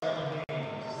front.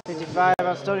 55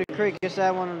 on Stoney Creek. Gets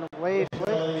that one in the way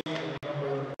flip.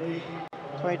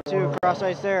 22 cross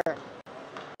ice there.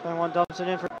 21 dumps it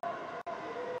in for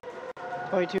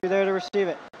 22 there to receive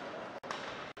it.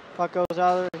 Puck goes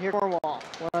out of here. Cornwall.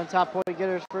 One on top point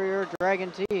getters for your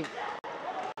Dragon team.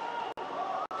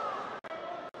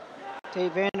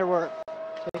 Tate Vanderwerf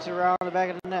takes it around the back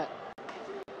of the net.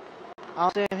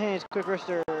 Sam Haynes, quick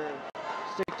wrister,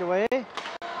 sticked away.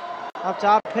 Up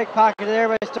top, pickpocket there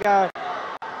by Stoney.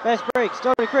 Best break,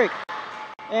 Stoney Creek.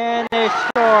 And they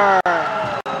score.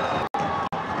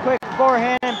 Quick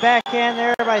forehand and backhand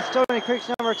there by Stoney Creek's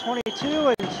number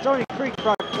 22, and Stoney Creek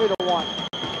brought 2-1.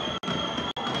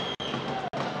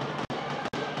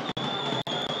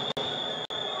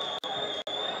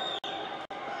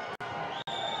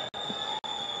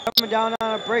 Coming down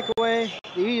on a breakaway,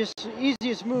 the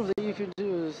easiest move that you can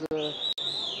do is the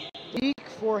deep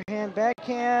forehand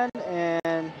backhand,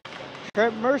 and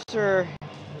Trent Mercer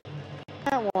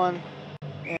that one,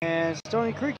 and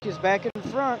Stoney Creek is back in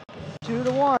front,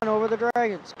 2-1 over the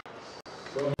Dragons.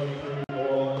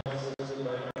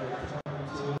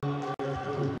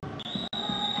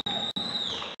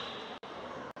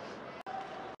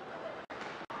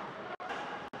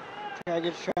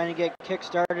 Dragons trying to get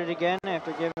kick-started again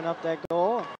after giving up that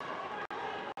goal.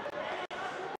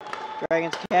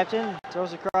 Dragons captain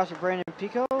throws across to Brandon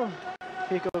Pico.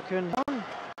 Pico couldn't run.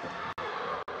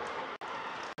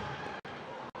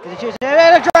 And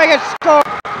the Dragons score!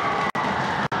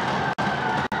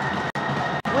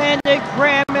 Landon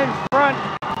Graham in front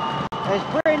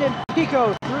as Brandon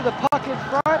Pico threw the puck in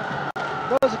front.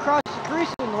 Goes across the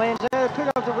crease and lands there to pick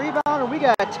up the rebound, and we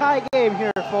got a tie game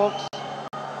here, folks.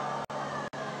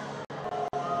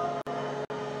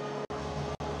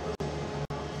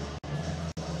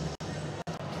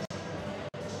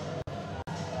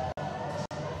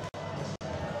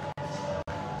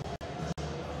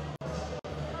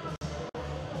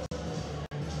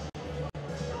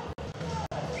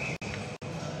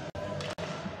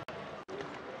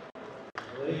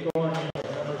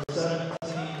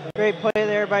 Great play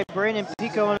there by Brandon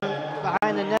Pico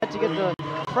behind the net to get the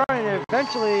front, and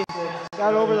eventually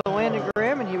got over the Landon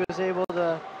Graham, and he was able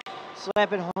to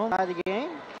slap it home out of the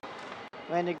game.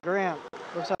 Landon Graham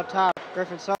looks up top.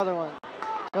 Griffin Sutherland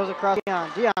goes across Dion.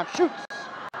 Dion shoots.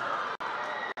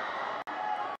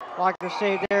 Blocker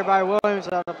saved there by Williams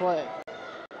on the play.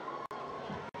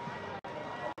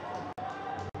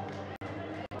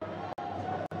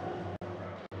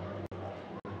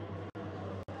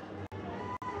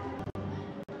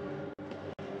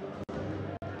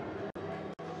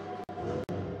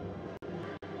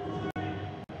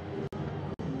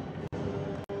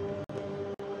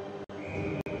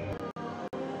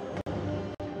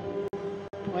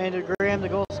 Landon Graham, the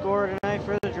goal scorer tonight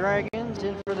for the Dragons,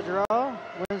 in for the draw,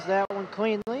 wins that one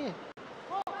cleanly.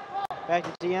 Back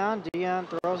to Dion. Dion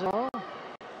throws it home.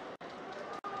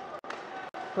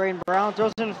 Braden Brown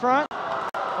throws it in front.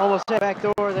 Almost hit back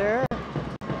door there.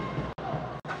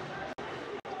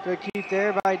 Good keep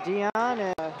there by Dion,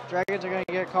 and Dragons are going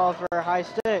to get a call for a high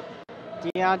stick.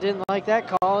 Dion didn't like that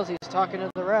call as he's talking to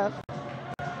the ref.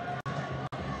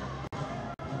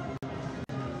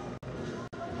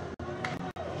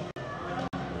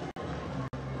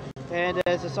 And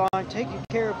as the song Taking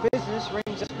Care of Business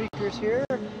rings the speakers here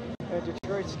at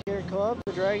Detroit Scare Club,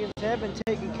 the Dragons have been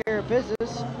taking care of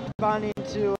business, responding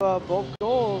to both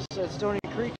goals that Stoney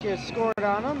Creek has scored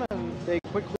on them, and they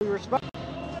quickly respond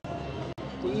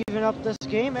to even up this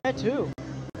game at 2.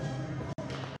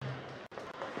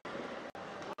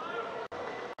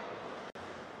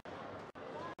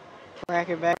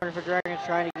 Cracking back for Dragons,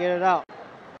 trying to get it out.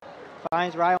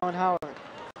 Finds Ryland Howard.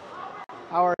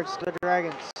 Howard's to the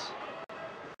Dragons.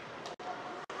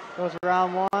 Goes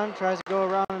around one, tries to go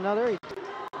around another. He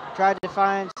tried to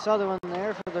find Sutherland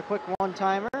there for the quick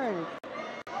one-timer, and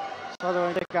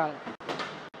Sutherland got it.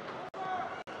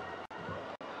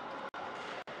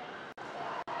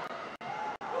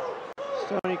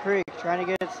 Stoney Creek trying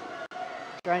to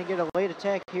get a late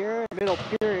attack here, middle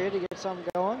period, to get something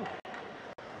going.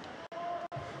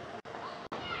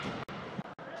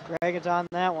 Dragons on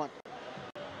that one.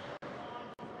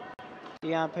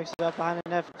 Dion picks it up behind the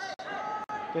net.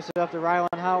 Gets it up to Ryland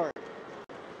Howard.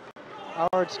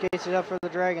 Howard skates it up for the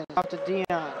Dragons. Up to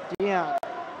Dion. Dion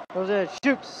goes in,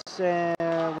 shoots,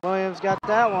 and Williams got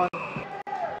that one.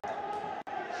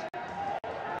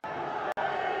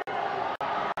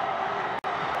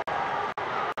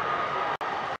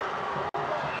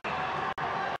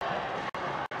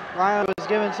 Ryan was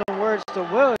giving some words to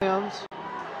Williams.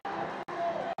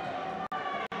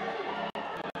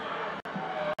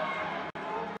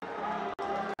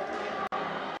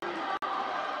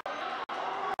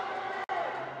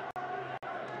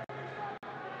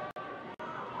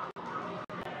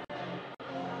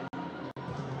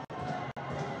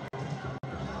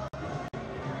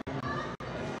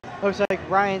 Looks like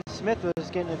Ryan Smith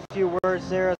was getting a few words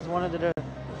there as one of the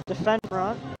defend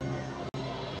front.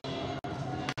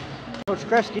 Coach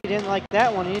Kresge didn't like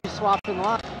that one. He swapped in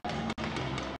line.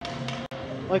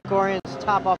 Lake Orion's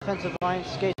top offensive line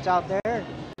skates out there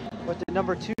with the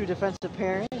number 2 defensive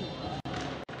pairing.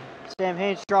 Sam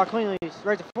Haynes draw cleanly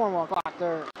right to Formwall, clock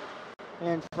there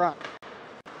in front.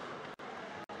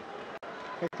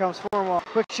 Here comes Formwall,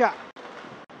 quick shot.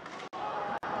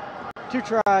 2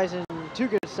 tries and 2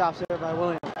 good stops there by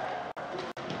Williams.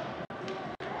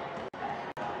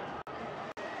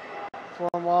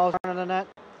 Formwall's front of the net.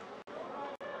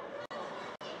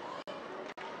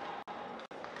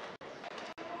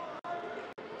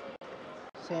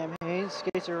 Sam Haynes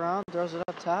skates around, throws it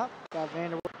up top. Got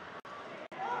Vanderwood.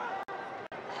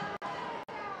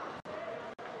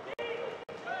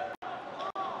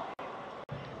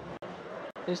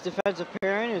 His defensive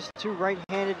pairing is 2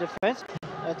 right-handed defense.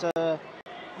 That's a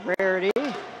rarity.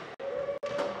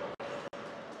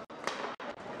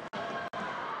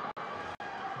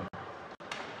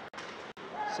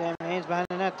 Sam Haynes behind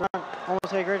the net, almost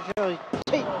had a great show.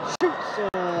 He shoots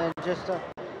and just a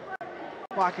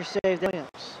blocker save.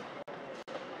 Williams.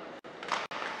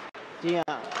 Dion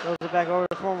throws it back over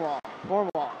to Formwall.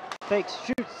 Formwall fakes,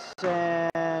 shoots,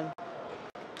 and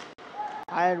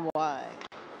high and wide.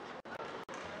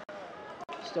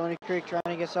 Stoney Creek trying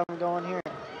to get something going here.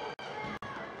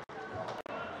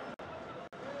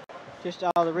 Just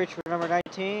out of the reach for number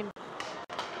 19.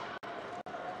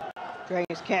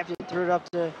 Dragons captain threw it up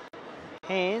to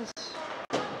Haynes.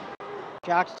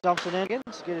 Jocks dumps it in again.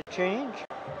 Let's get a change.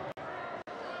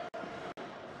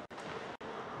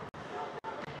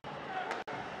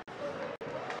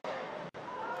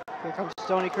 Here comes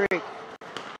Stoney Creek.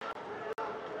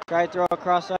 Try to throw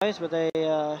across ice, but they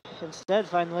instead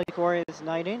find Lake Orion's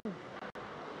Knighting.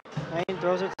 Knighting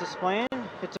throws it to Splain,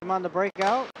 hits him on the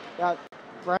breakout. Got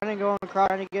Brennan going across,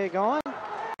 trying to get it going.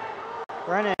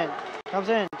 Brennan comes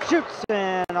in, shoots,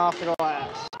 and off the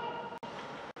glass.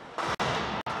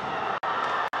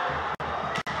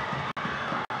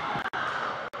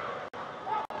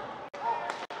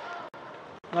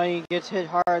 Knighting gets hit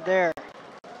hard there.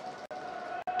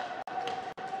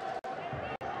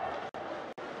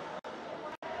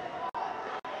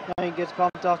 Stoney gets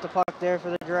bumped off the puck there for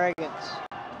the Dragons.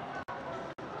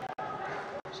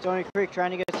 Stoney Creek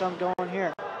trying to get something going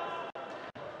here.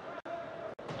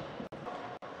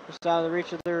 Just out of the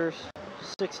reach of their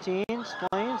 16s,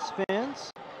 playing,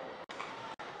 spins.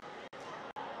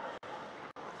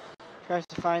 Tries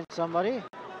to find somebody.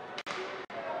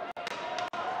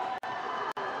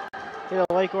 Hit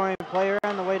a Lake Orion player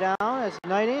on the way down as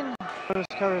Knighting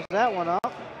covers that one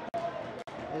up.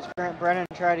 As Grant Brennan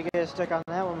tried to get a stick on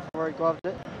that one before he gloved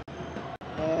it.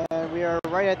 And we are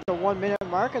right at the 1 minute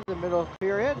mark of the middle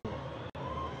period.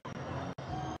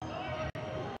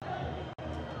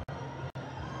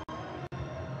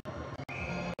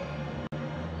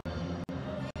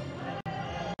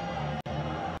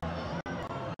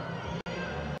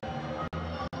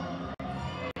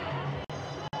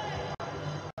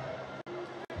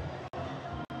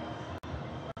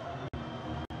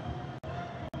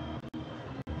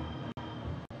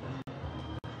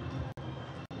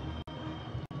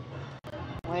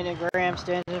 Landon Graham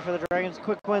stands in for the Dragons.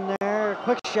 Quick win there.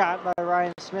 Quick shot by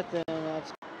Ryan Smith, and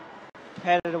that's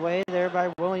patted away there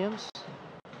by Williams.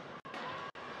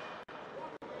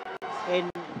 Aiden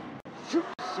shoots.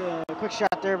 Quick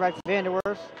shot there by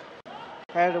Vanderwerf.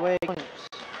 Patted away Williams.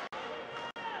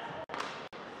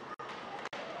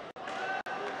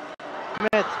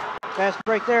 Smith, fast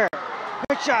break there.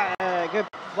 Quick shot. Good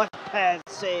left pad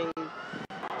save.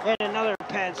 And another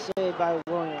pad save by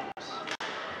Williams.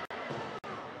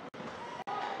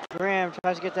 Graham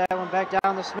tries to get that one back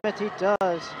down to Smith. He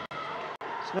does.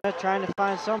 Smith trying to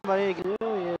find somebody. He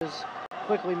is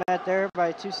quickly met there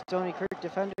by two Stoney Creek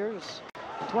defenders.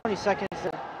 20 seconds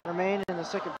remain in the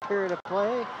second period of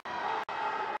play.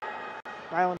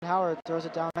 Ryland Howard throws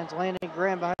it down. Landing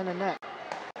Graham behind the net.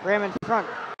 Graham in front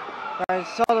by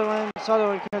Sutherland.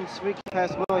 Sutherland couldn't squeak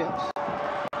past Williams.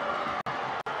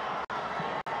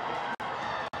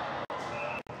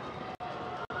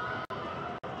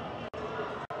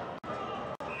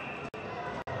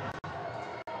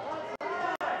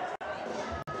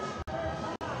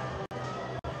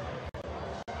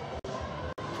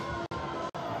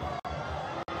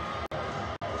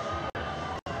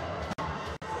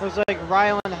 Looks like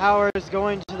Ryland Howard is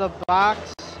going to the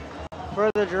box for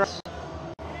the dress.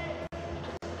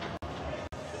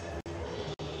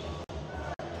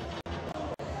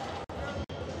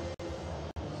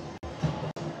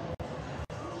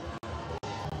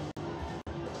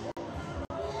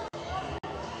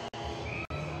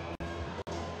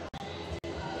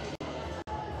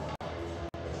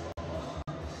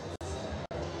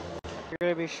 You're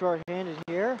going to be shorthanded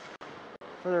here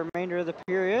for the remainder of the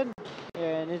period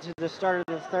and into the start of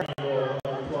the third.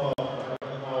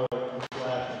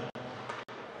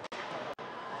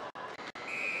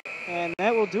 And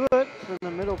that will do it for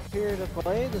the middle period of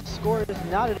play. The score is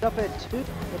knotted up at 2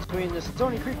 between the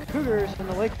Stoney Creek Cougars and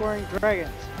the Lake Orion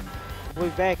Dragons. We'll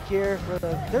be back here for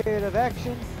the third period of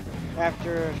action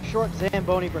after a short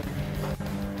Zamboni break.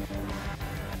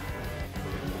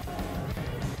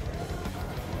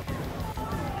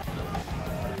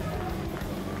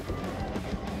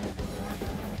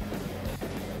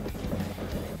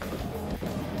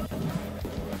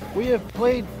 We have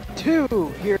played 2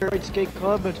 here at White Skate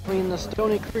Club between the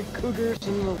Stoney Creek Cougars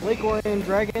and the Lake Orion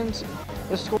Dragons.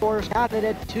 The score is knotted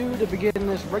at 2 to begin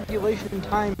this regulation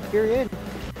time period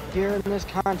here in this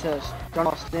contest.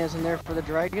 Gunwale stands in there for the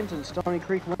Dragons, and Stoney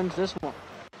Creek wins this one.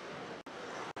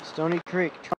 Stoney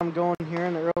Creek come going here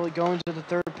in the early goings of the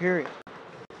third period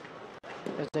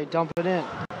as they dump it in.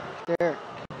 There.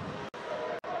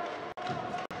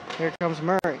 Here comes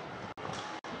Murray.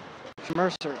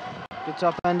 Mercer gets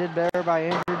upended there by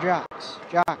Andrew Jocks.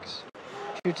 Jocks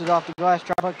shoots it off the glass,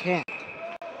 drop but can't.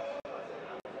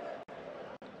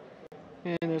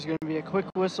 And there's going to be a quick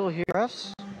whistle here,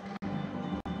 refs.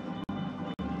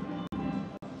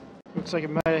 Looks like it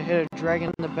might have hit a Dragon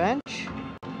on the bench.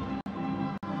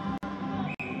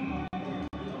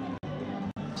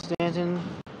 Stands in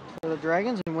for the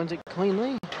Dragons and wins it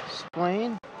cleanly.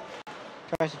 Splain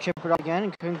tries to chip it up again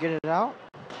and couldn't get it out.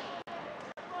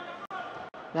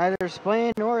 Neither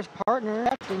Splain nor his partner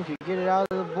Captain could get it out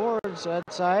of the boards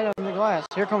that side on the glass.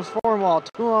 Here comes Fornwall,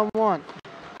 2-on-1.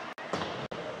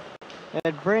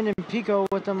 Had Brandon Pico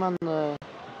with him on the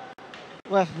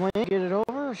left wing. Get it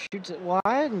over, shoots it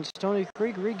wide, and Stoney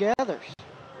Creek regathers.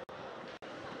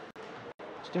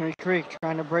 Stoney Creek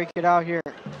trying to break it out here.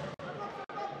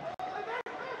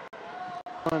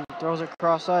 Throws it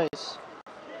across ice.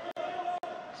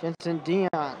 Vincent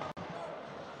Dion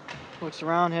looks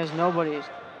around, has nobody.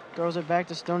 Throws it back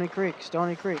to Stoney Creek.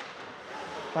 Stoney Creek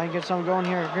trying to get something going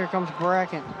here. Here comes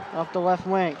Bracken up the left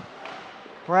wing.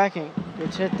 Bracken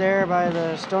gets hit there by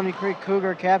the Stoney Creek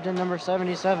Cougar captain, number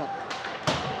 77.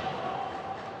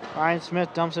 Ryan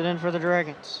Smith dumps it in for the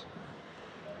Dragons.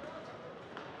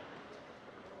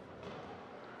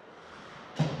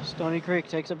 Stoney Creek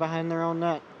takes it behind their own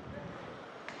net.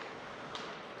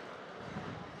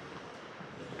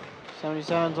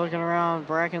 77's looking around.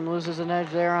 Bracken loses an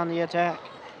edge there on the attack.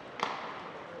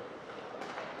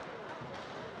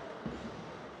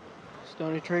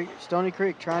 Stoney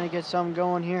Creek trying to get something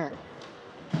going here.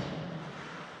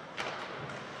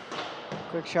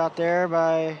 Quick shot there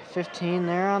by 15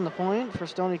 there on the point for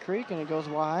Stoney Creek, and it goes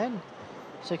wide.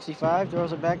 65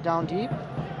 throws it back down deep.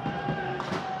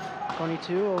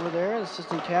 22 over there,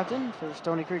 assistant captain for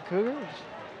Stoney Creek Cougars.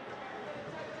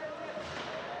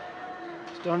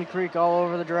 Stoney Creek all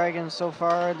over the Dragons so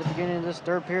far at the beginning of this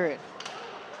third period.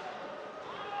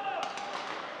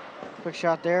 Quick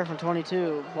shot there from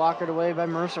 22. Blockered away by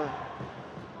Mercer.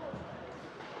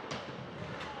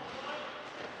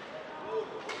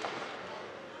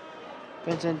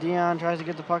 Vincent Dion tries to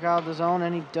get the puck out of the zone,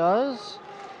 and he does.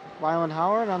 Wyland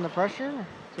Howard on the pressure.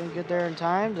 Couldn't get there in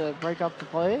time to break up the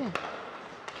play.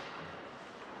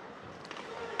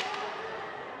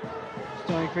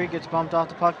 Stoney Creek gets bumped off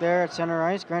the puck there at center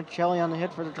ice. Grant Shelley on the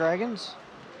hit for the Dragons.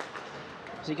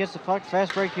 As he gets the puck,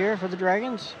 fast break here for the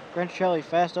Dragons. Grant Shelley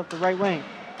fast up the right wing.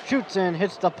 Shoots in,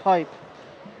 hits the pipe.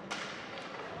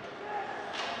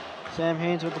 Sam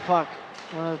Haynes with the puck.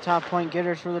 One of the top point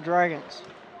getters for the Dragons.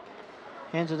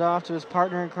 Hands it off to his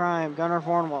partner in crime, Gunnar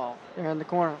Fornwall. There in the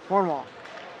corner. Fornwall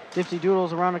dipsy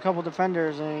doodles around a couple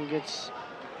defenders and gets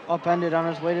upended on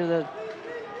his way to the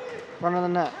front of the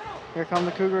net. Here come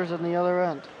the Cougars on the other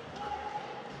end.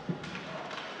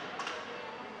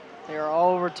 They are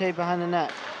all over tape behind the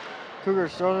net.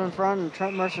 Cougars throw it in front, and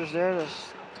Trent Mercer's there to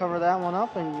cover that one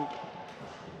up and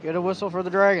get a whistle for the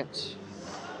Dragons.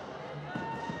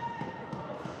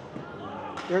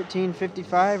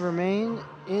 13:55 remain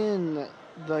in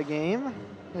the game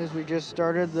as we just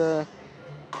started the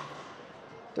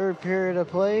third period of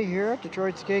play here at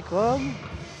Detroit Skate Club.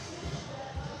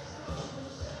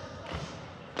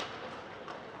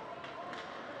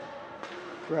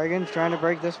 Dragons trying to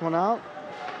break this one out.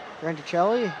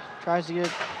 Granticelli tries to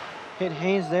hit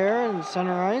Haynes there in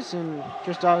center ice and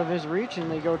just out of his reach, and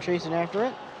they go chasing after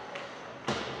it.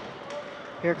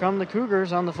 Here come the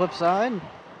Cougars on the flip side.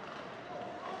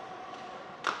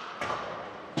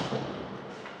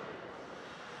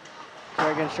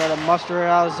 Dragons try to muster it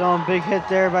out of the zone. Big hit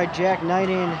there by Jack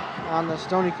Knighting on the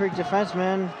Stoney Creek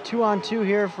defenseman. 2-on-2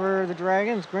 here for the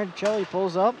Dragons. Granticelli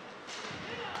pulls up.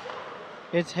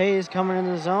 It's Hayes coming in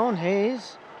the zone.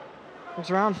 Hayes looks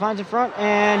around, finds it front,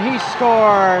 and he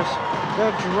scores.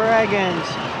 The Dragons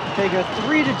take a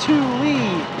 3-2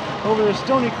 lead over the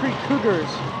Stoney Creek Cougars.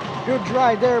 Good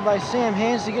drive there by Sam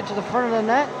Haynes to get to the front of the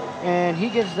net, and he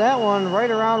gets that one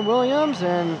right around Williams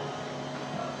and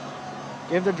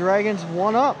give the Dragons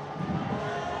one up.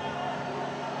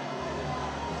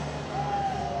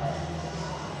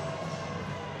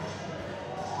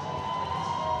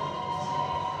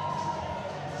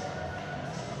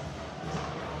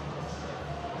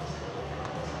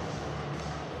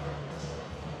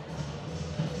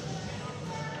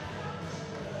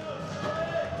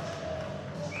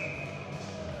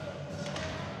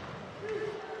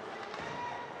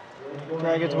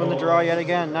 Dragons win the draw yet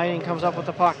again. Knighting comes up with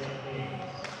the puck.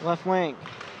 Left wing.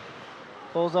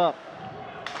 Pulls up.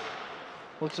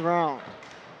 Looks around.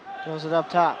 Throws it up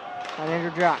top. On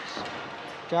Andrew Jocks.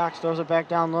 Jocks throws it back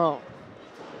down low.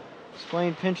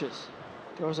 Splain pinches.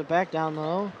 Throws it back down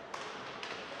low.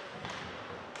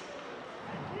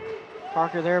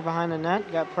 Parker there behind the net.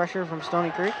 Got pressure from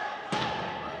Stoney Creek.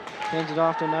 Hands it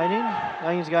off to Knighting.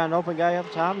 Knighting's got an open guy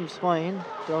up top, and Splain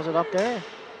throws it up there.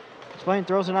 Splain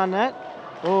throws it on net.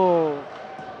 Oh.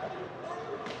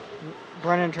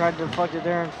 Brennan tried to deflect it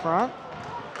there in front.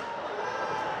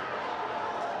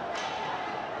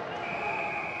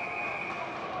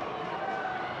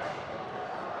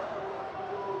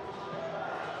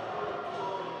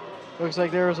 Looks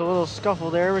like there was a little scuffle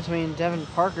there between Devin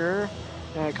Parker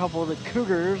and a couple of the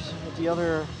Cougars at the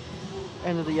other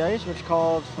end of the ice, which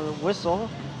called for a whistle.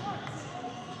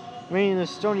 Meaning the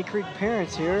Stoney Creek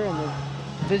parents here in the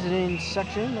visiting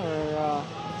section are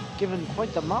giving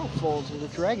quite the mouthful to the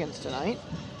Dragons tonight.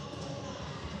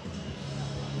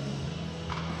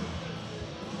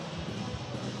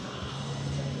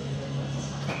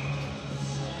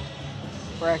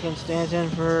 Bracken stands in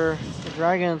for the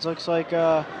Dragons. Looks like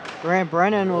Grant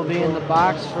Brennan will be in the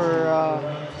box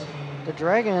for the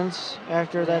Dragons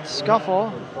after that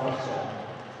scuffle.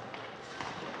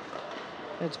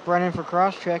 It's Brennan for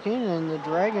cross-checking, and the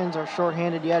Dragons are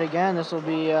shorthanded yet again. This will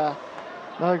be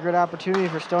another good opportunity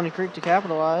for Stoney Creek to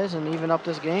capitalize and even up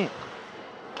this game.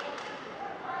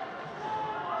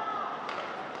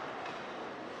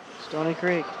 Stoney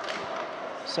Creek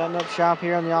setting up shop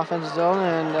here in the offensive zone,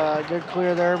 and good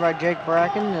clear there by Jake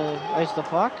Bracken to ice the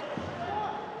puck.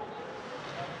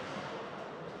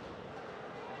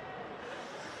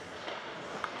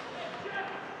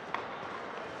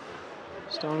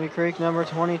 Stoney Creek, number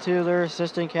 22, their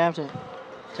assistant captain,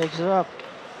 takes it up.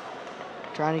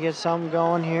 Trying to get something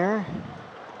going here.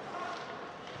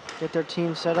 Get their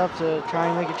team set up to try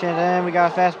and make a chance. And we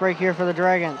got a fast break here for the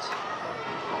Dragons.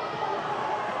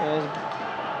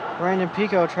 As Brandon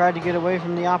Pico tried to get away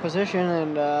from the opposition,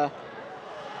 and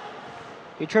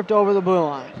he tripped over the blue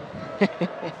line.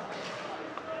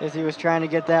 As he was trying to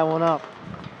get that one up.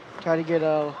 Tried to get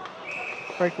a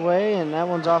breakaway, and that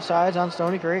one's offsides on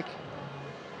Stoney Creek.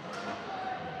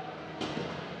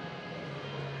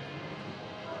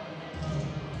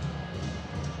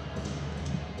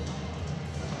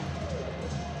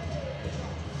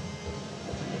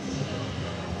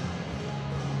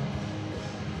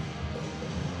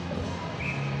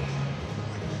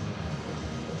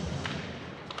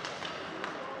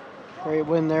 Great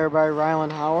win there by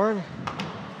Rylan Howard.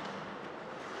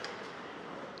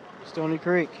 Stoney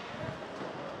Creek.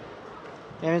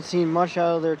 Haven't seen much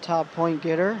out of their top point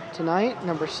getter tonight,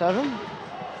 number 7.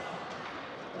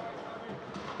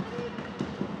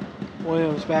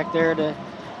 Williams back there to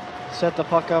set the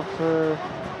puck up for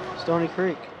Stoney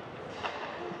Creek.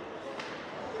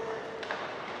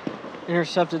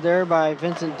 Intercepted there by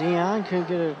Vincent Dion. Couldn't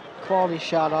get a quality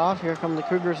shot off. Here come the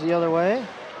Cougars the other way.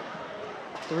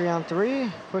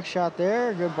 3-on-3. Quick shot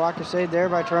there. Good blocker save there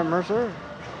by Trent Mercer.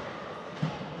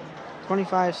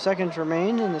 25 seconds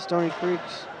remain in the Stoney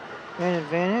Creek's man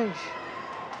advantage.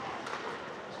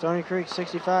 Stoney Creek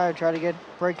 65. Try to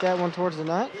break that one towards the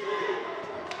net.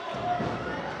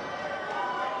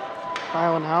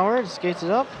 Rylan Howard skates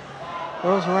it up.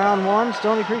 Goes around one.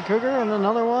 Stoney Creek Cougar and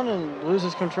another one and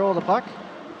loses control of the puck.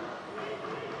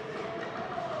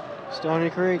 Stoney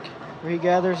Creek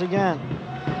regathers again.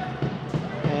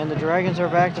 And the Dragons are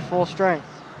back to full strength.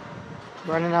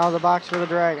 Running out of the box for the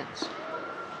Dragons.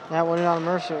 That one in on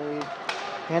Mercer. He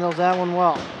handles that one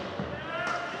well.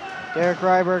 Derek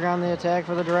Ryberg on the attack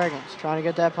for the Dragons. Trying to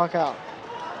get that puck out.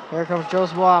 Here comes Joe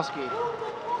Swalovski.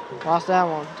 Lost that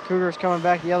one. The Cougars coming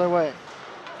back the other way.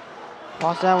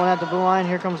 Lost that one at the blue line.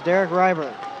 Here comes Derek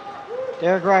Ryberg.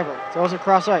 Derek Ryberg throws it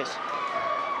across ice.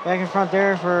 Back in front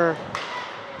there for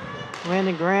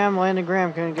Landon Graham. Landon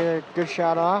Graham couldn't get a good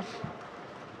shot off.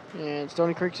 And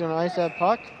Stoney Creek's going to ice that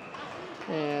puck.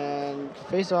 And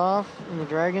face off in the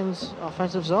Dragons'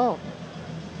 offensive zone.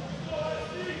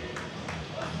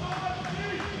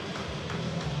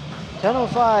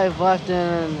 .10:05 left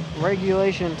in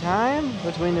regulation time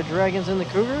between the Dragons and the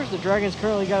Cougars. The Dragons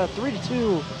currently got a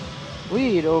 3-2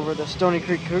 lead over the Stoney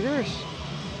Creek Cougars.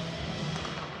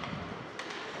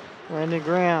 Landon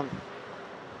Graham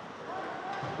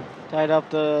tied up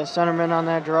the centerman on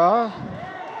that draw.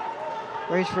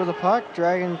 Race for the puck.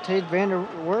 Dragon Tate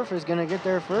Vanderwerf is going to get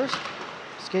there first.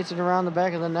 Skates it around the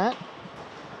back of the net.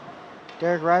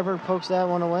 Derek Ryberg pokes that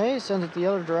one away. Sends it the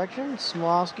other direction.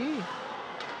 Smolowski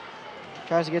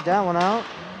tries to get that one out.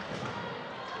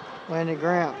 Landon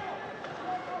Graham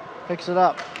picks it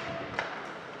up.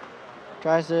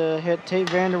 Tries to hit Tate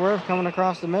Vanderwerf coming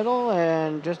across the middle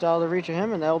and just out of the reach of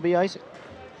him, and that'll be icing.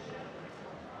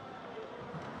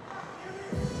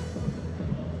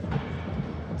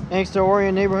 Thanks to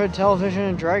Orion Neighborhood Television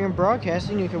and Dragon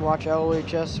Broadcasting, you can watch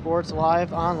LOHS Sports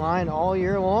live online all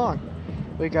year long.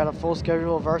 We've got a full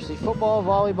schedule of varsity football,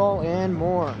 volleyball, and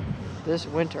more this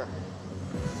winter.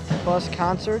 Plus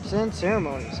concerts and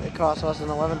ceremonies. It costs less than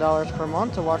 $11 per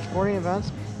month to watch sporting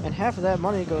events, and half of that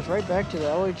money goes right back to the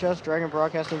LHS Dragon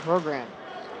Broadcasting program.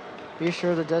 Be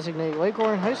sure to designate Lake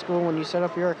Orion High School when you set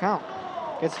up your account.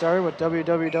 Get started with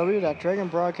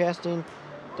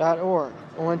www.dragonbroadcasting.org.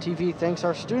 ONTV thanks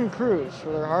our student crews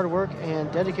for their hard work and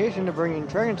dedication to bringing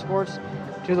Dragon sports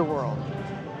to the world.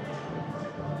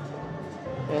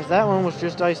 As that one was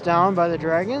just iced down by the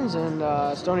Dragons, and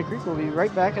Stoney Creek will be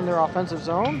right back in their offensive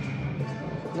zone.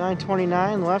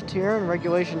 9:29 left here in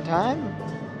regulation time.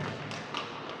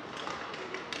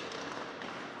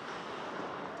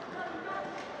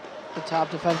 The top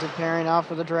defensive pairing out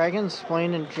for the Dragons,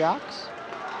 Splain and Jocks.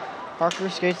 Parker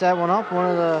skates that one up. One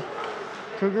of the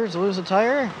Cougars lose a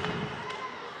tire.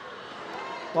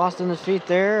 Lost in the feet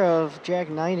there of Jack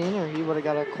Knighting, or he would have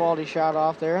got a quality shot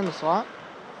off there in the slot.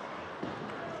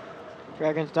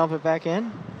 Dragons dump it back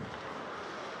in.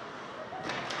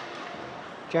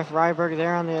 Jeff Ryberg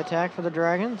there on the attack for the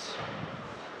Dragons.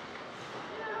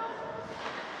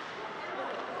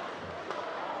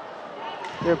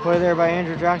 Good play there by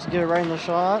Andrew Jocks to get it right in the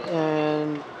slot,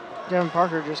 and Devin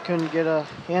Parker just couldn't get a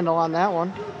handle on that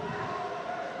one.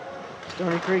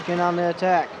 Stoney Creek in on the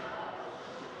attack.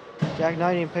 Jack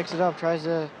Knighting picks it up, tries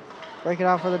to break it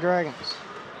out for the Dragons.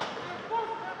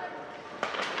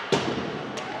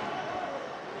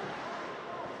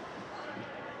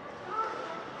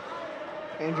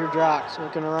 Andrew Jocks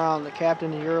looking around, the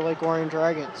captain of your Lake Orion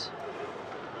Dragons.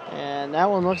 And that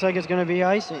one looks like it's going to be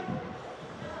icing.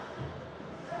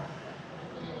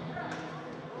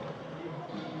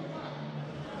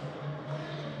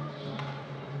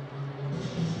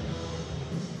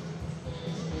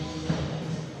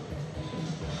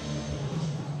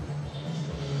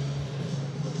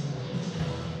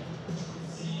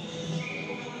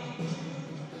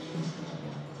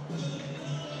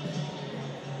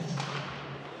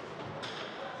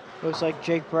 Looks like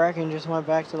Jake Bracken just went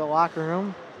back to the locker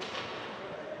room.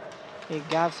 He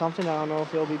got something. I don't know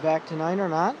if he'll be back tonight or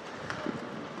not.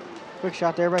 Quick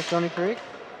shot there by Stoney Creek.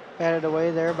 Batted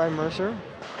away there by Mercer.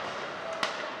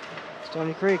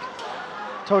 Stoney Creek.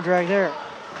 Toe drag there.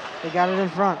 They got it in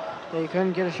front. They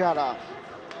couldn't get a shot off.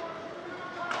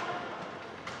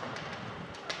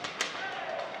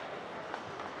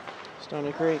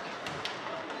 Stoney Creek.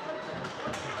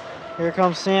 Here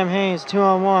comes Sam Haynes,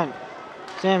 2-on-1.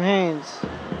 Sam Haynes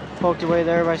poked away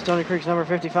there by Stoney Creek's number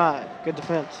 55. Good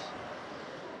defense.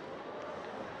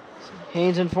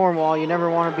 Haynes and Formwall, you never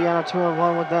want to be on a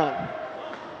 2-on-1 with them.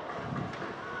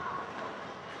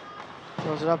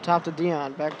 Throws it up top to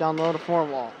Dion, back down low to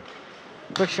Formwall.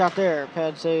 Quick shot there,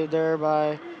 pad save there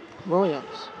by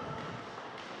Williams.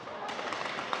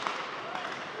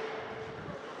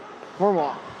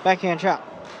 Formwall, backhand shot.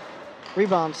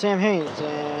 Rebound, Sam Haynes,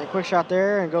 and quick shot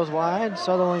there and goes wide.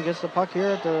 Sutherland gets the puck here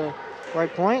at the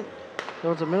right point.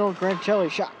 Goes to the middle, Granticelli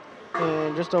shot,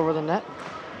 and just over the net.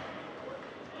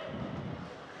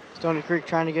 Stoney Creek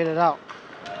trying to get it out.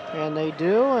 And they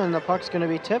do, and the puck's going to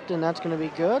be tipped, and that's going to be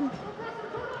good.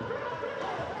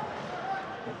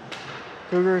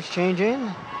 Cougars changing.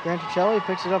 Granticelli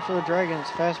picks it up for the Dragons.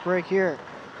 Fast break here.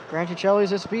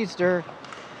 Granticelli's a speedster.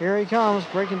 Here he comes,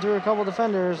 breaking through a couple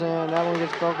defenders, and that one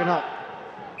gets broken up.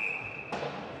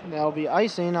 And that'll be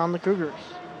icing on the Cougars.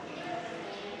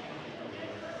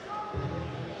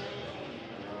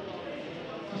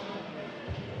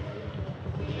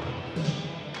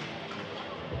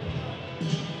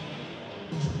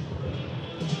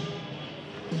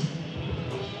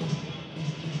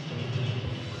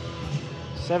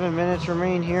 Seven minutes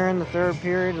remain here in the third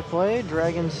period of play.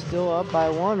 Dragons still up by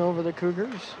 1 over the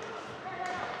Cougars.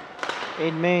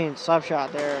 Aiden Main, slap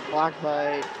shot there, blocked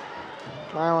by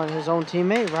Rylan, his own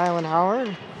teammate, Rylan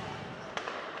Howard.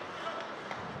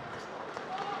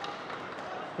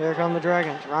 Here come the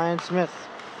Dragons. Ryan Smith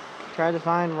tried to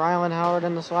find Rylan Howard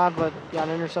in the slot, but got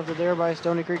intercepted there by a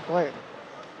Stoney Creek player.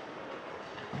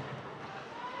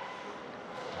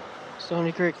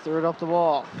 Stoney Creek threw it up the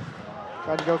wall.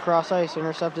 Tried to go cross ice,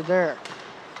 intercepted there.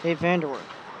 Dave Vanderwerf.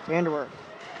 Vanderwerf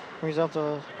brings up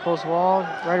the close wall,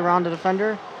 right around the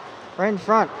defender, right in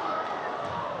front.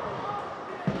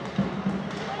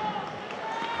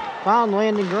 Found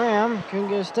Landon Graham, couldn't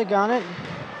get a stick on it.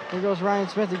 Here goes Ryan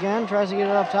Smith again, tries to get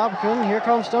it up top, couldn't. Here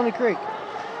comes Stoney Creek.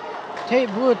 Tate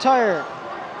blew a tire.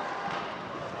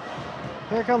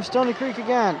 Here comes Stoney Creek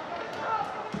again.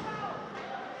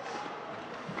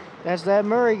 That's that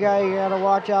Murray guy you gotta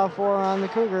watch out for on the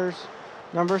Cougars.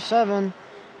 Number 7.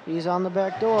 He's on the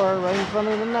back door, right in front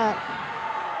of the net.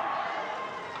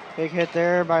 Big hit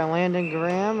there by Landon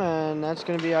Graham, and that's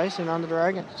gonna be icing on the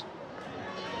Dragons.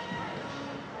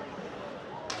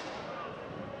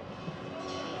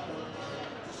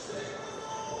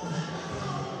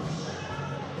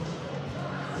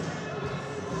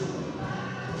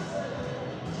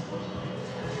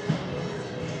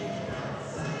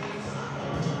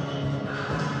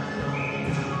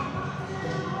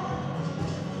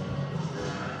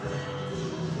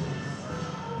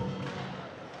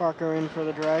 Parker in for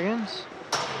the Dragons.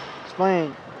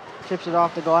 Spain chips it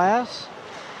off the glass.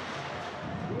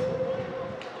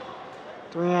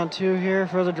 3-on-2 here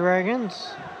for the Dragons.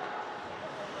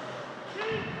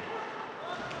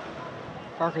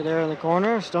 Parker there in the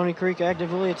corner. Stoney Creek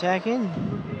actively attacking.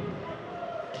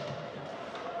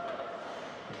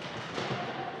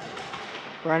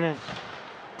 Brennan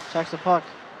checks the puck.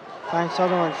 Finds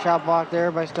Sutherland. Shot blocked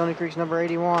there by Stoney Creek's number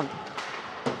 81.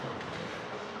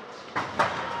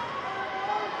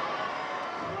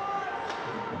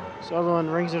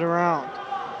 Sutherland rings it around.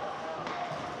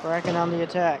 Bracken on the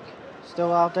attack.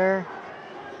 Still out there.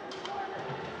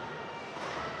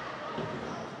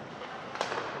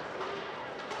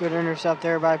 Good intercept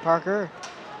there by Parker.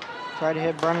 Tried to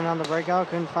hit Brennan on the breakout.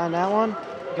 Couldn't find that one.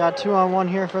 Got 2-on-1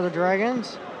 here for the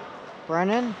Dragons.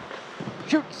 Brennan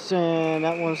shoots, and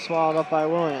that one's swallowed up by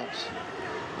Williams.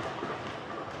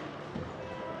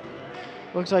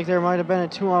 Looks like there might have been a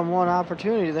 2-on-1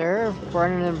 opportunity there.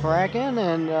 Brennan and Bracken,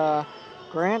 and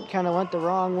Grant kind of went the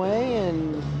wrong way,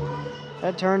 and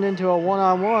that turned into a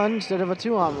 1-on-1 instead of a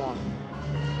 2-on-1.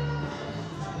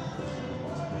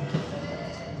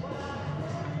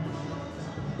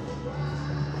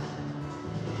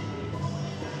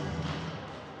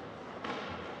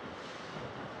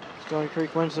 Stoney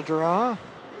Creek wins the draw.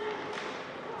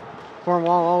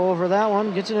 Cornwall all over that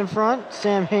one, gets it in front.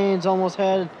 Sam Haynes almost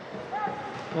had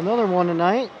another one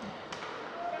tonight.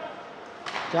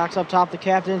 Jacks up top, the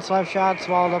captain, slap shot,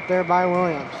 swallowed up there by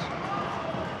Williams.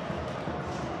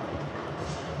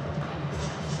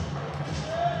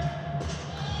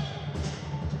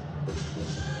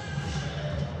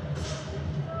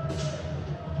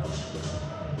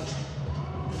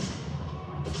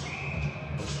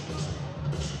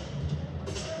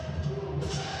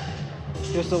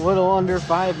 Just a little under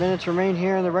 5 minutes remain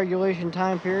here in the regulation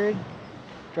time period.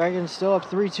 Dragons still up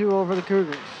 3-2 over the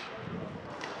Cougars.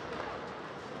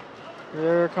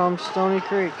 There comes Stoney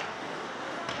Creek.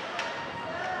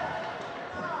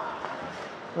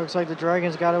 Looks like the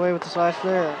Dragons got away with the slash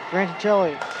there.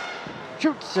 Granticelli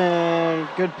shoots, and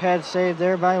good pad save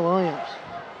there by Williams.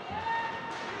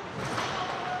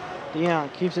 Dion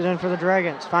keeps it in for the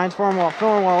Dragons. Finds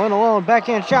Thornwall in alone.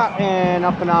 Backhand shot, and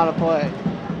up and out of play.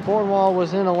 Thornwall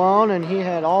was in alone, and he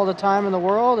had all the time in the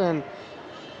world, and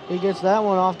he gets that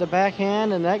one off the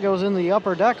backhand, and that goes in the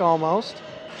upper deck almost.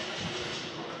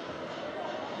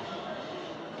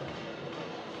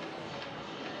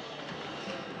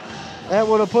 That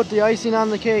would have put the icing on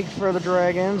the cake for the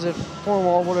Dragons if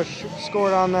Cornwall would have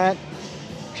scored on that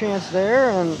chance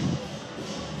there. And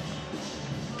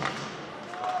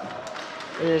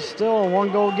it is still a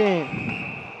one-goal game.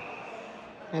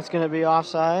 It's going to be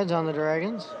offsides on the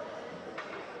Dragons.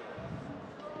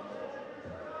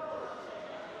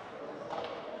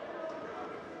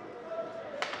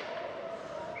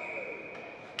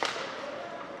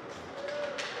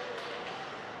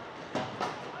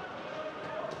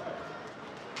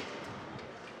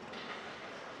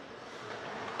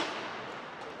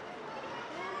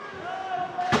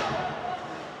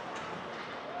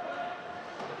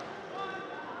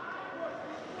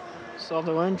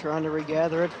 Sutherland trying to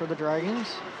regather it for the Dragons.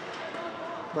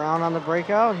 Brown on the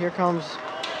breakout. Here comes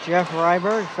Jeff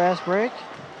Ryberg, fast break.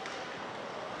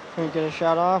 Couldn't get a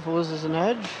shot off, loses an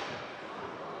edge.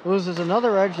 Loses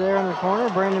another edge there in the corner,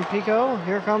 Brandon Pico.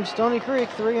 Here comes Stoney Creek,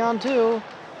 3-on-2.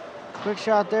 Quick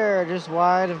shot there, just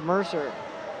wide of Mercer.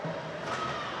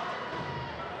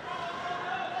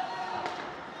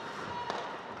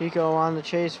 Pico on the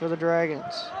chase for the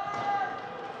Dragons.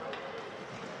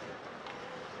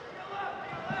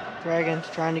 Dragons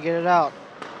trying to get it out.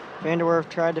 Vanderwerf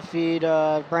tried to feed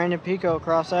Brandon Pico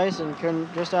across ice and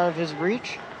couldn't, just out of his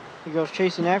reach. He goes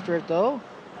chasing after it though.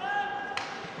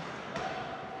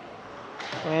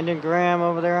 Landon Graham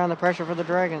over there on the pressure for the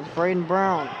Dragons. Braden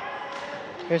Brown.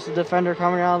 Here's the defender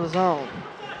coming out of the zone.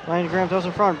 Landon Graham throws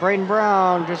in front. Braden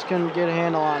Brown just couldn't get a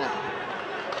handle on it.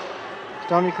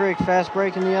 Stoney Creek fast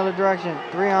break in the other direction.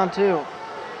 3-on-2.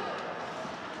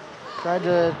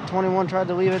 21 tried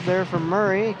to leave it there for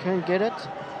Murray. Couldn't get it.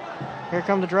 Here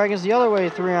come the Dragons the other way,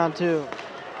 3-on-2.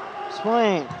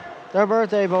 Swain, their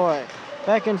birthday boy,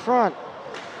 back in front.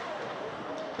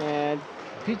 And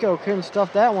Pico couldn't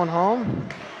stuff that one home.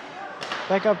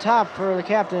 Back up top for the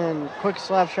captain. Quick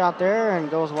slap shot there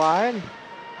and goes wide.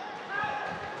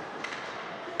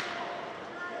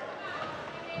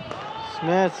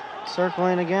 Smith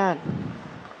circling again.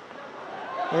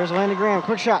 There's Landon Graham,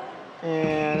 quick shot.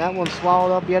 And that one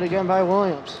swallowed up yet again by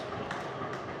Williams.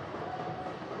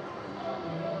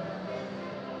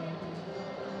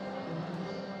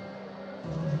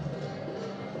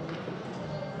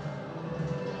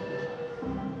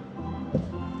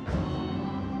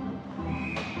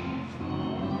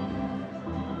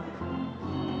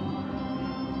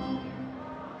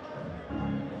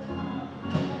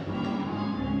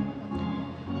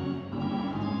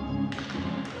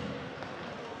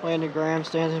 Landon Graham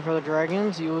stands in for the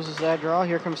Dragons. He loses that draw.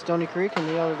 Here comes Stoney Creek in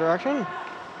the other direction.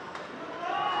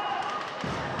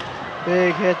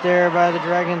 Big hit there by the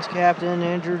Dragons captain,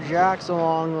 Andrew Jocks,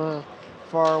 along the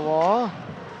far wall.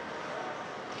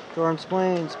 Jordan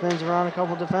Splain spins around a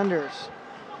couple defenders.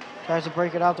 Tries to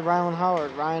break it out to Rylan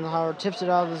Howard. Rylan Howard tips it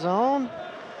out of the zone.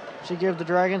 Should give the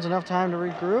Dragons enough time to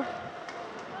regroup.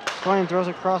 Splain throws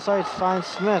it cross ice, finds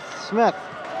Smith. Smith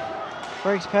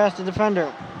breaks past the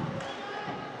defender.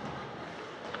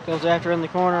 Goes after in the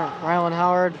corner. Rylan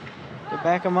Howard to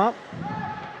back him up.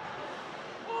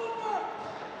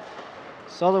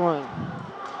 Sutherland.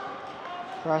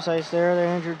 Cross ice there,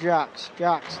 Andrew Jocks.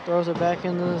 Jocks throws it back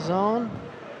into the zone.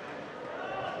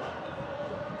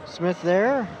 Smith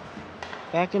there.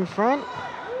 Back in front.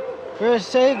 There's a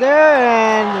save there,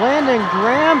 and Landon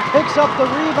Graham picks up the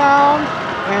rebound,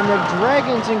 and the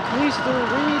Dragons increase their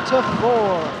lead to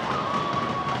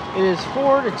 4. It is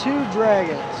 4-2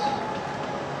 Dragons.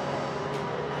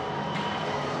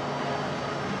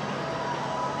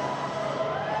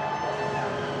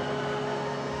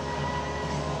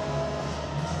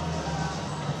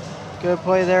 Good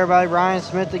play there by Ryan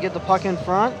Smith to get the puck in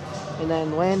front. And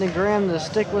then Landon Graham to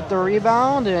stick with the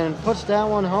rebound and puts that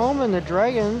one home. And the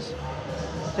Dragons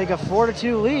take a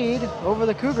 4-2 lead over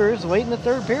the Cougars late in the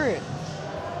third period.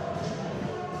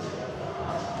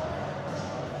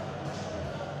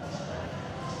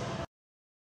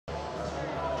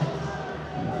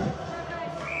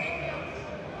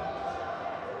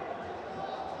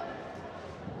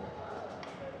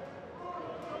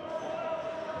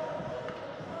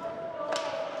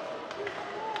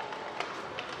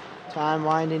 Time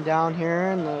winding down here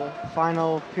in the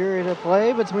final period of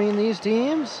play between these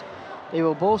teams. They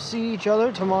will both see each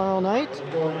other tomorrow night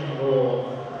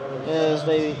as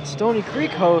Stoney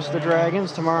Creek host the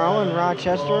Dragons tomorrow in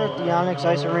Rochester at the Onyx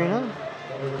Ice Arena.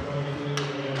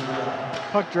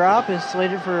 Puck drop is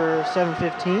slated for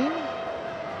 7:15.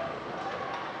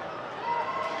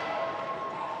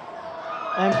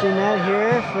 Empty net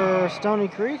here for Stoney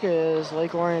Creek as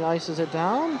Lake Orion ices it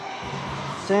down.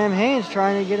 Sam Haynes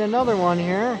trying to get another one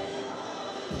here.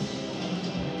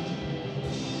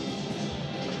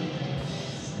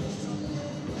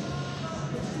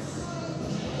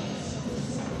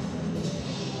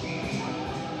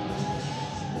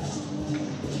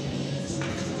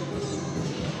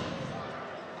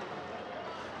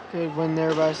 Good win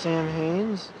there by Sam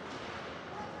Haynes.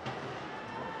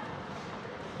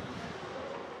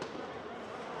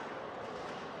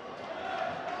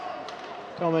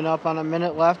 Coming up on a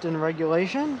minute left in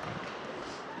regulation.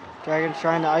 Dragons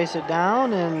trying to ice it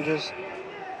down and just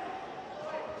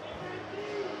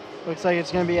looks like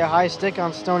it's going to be a high stick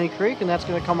on Stoney Creek, and that's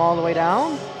going to come all the way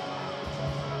down.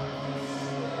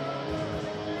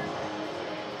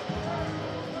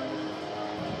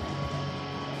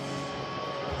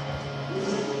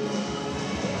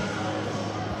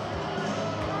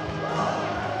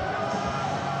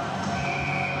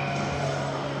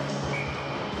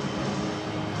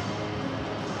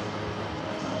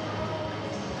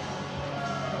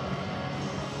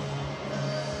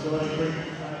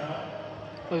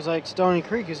 Looks like Stoney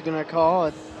Creek is going to call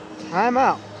a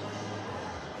timeout.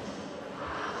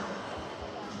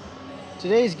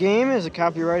 Today's game is a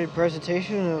copyrighted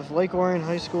presentation of Lake Orion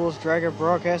High School's Dragon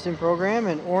Broadcasting Program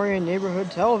and Orion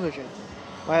Neighborhood Television.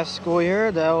 Last school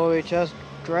year, the LOHS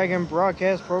Dragon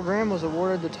Broadcast Program was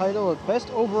awarded the title of Best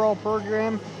Overall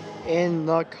Program in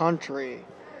the country.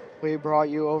 We brought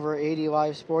you over 80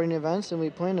 live sporting events, and we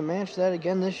plan to match that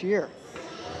again this year.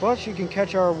 Plus, you can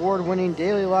catch our award-winning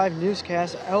daily live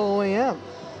newscast, LOAM,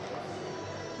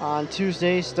 on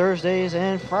Tuesdays, Thursdays,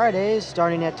 and Fridays,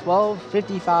 starting at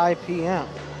 12:55 p.m.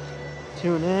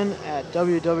 Tune in at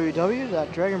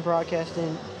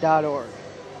www.dragonbroadcasting.org.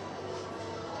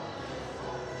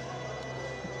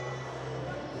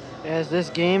 As this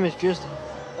game is just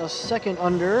a second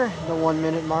under the 1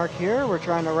 minute mark here, we're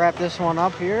trying to wrap this one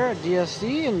up here at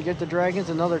DSC and get the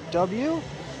Dragons another W.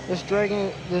 This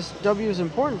W is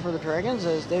important for the Dragons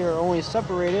as they are only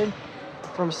separated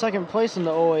from second place in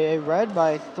the OAA Red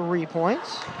by 3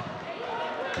 points.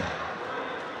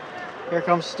 Here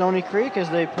comes Stoney Creek as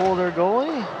they pull their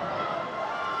goalie.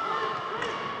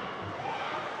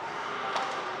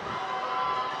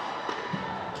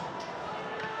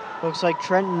 Looks like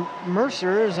Trent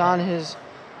Mercer is on his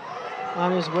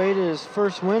way to his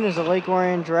first win as a Lake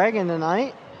Orion Dragon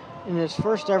tonight, in his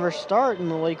first ever start in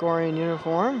the Lake Orion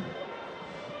uniform.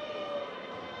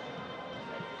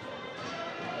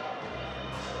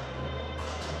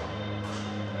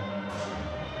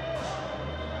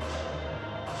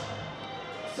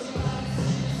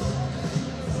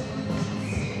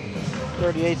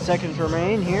 .38 seconds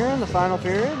remain here in the final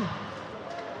period.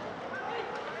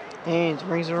 Haynes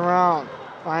brings it around,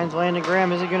 finds Landon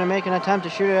Graham. Is he going to make an attempt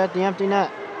to shoot it at the empty net?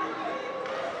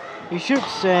 He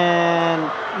shoots and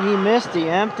he missed the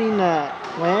empty net.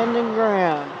 Landon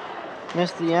Graham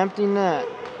missed the empty net.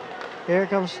 Here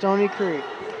comes Stoney Creek.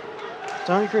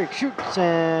 Stoney Creek shoots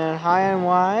and high and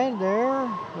wide there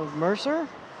with Mercer.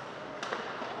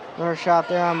 Another shot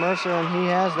there on Mercer, and he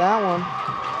has that one.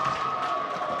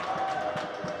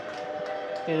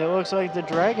 And it looks like the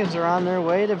Dragons are on their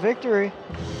way to victory.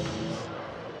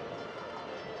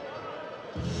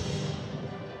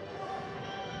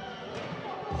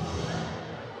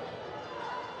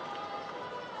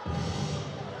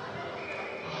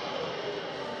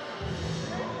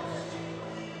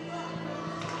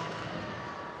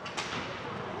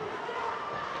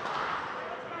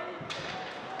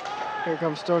 Here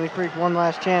comes Stoney Creek, one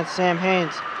last chance. Sam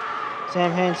Haynes.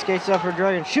 Sam Haynes skates up for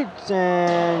Dragon, shoots,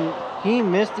 and he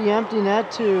missed the empty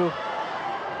net too.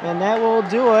 And that will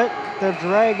do it. The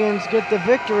Dragons get the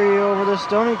victory over the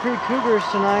Stoney Creek Cougars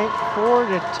tonight.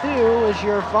 4-2 is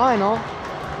your final.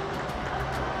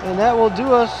 And that will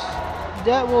do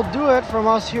it from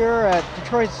us here at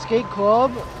Detroit Skate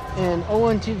Club and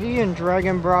ONTV and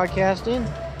Dragon Broadcasting.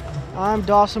 I'm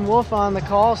Dawson Wolf on the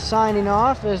call, signing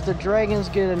off as the Dragons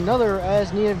get another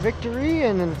as-needed victory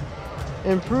and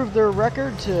improve their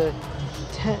record to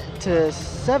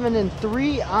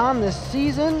 7-3 on the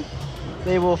season.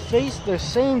 They will face the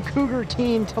same Cougar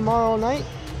team tomorrow night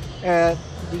at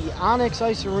the Onyx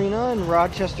Ice Arena in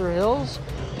Rochester Hills.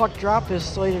 Puck drop is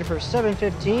slated for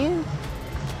 7:15.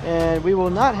 And we will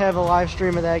not have a live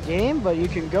stream of that game, but you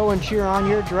can go and cheer on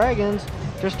your Dragons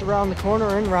just around the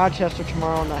corner in Rochester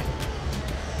tomorrow night.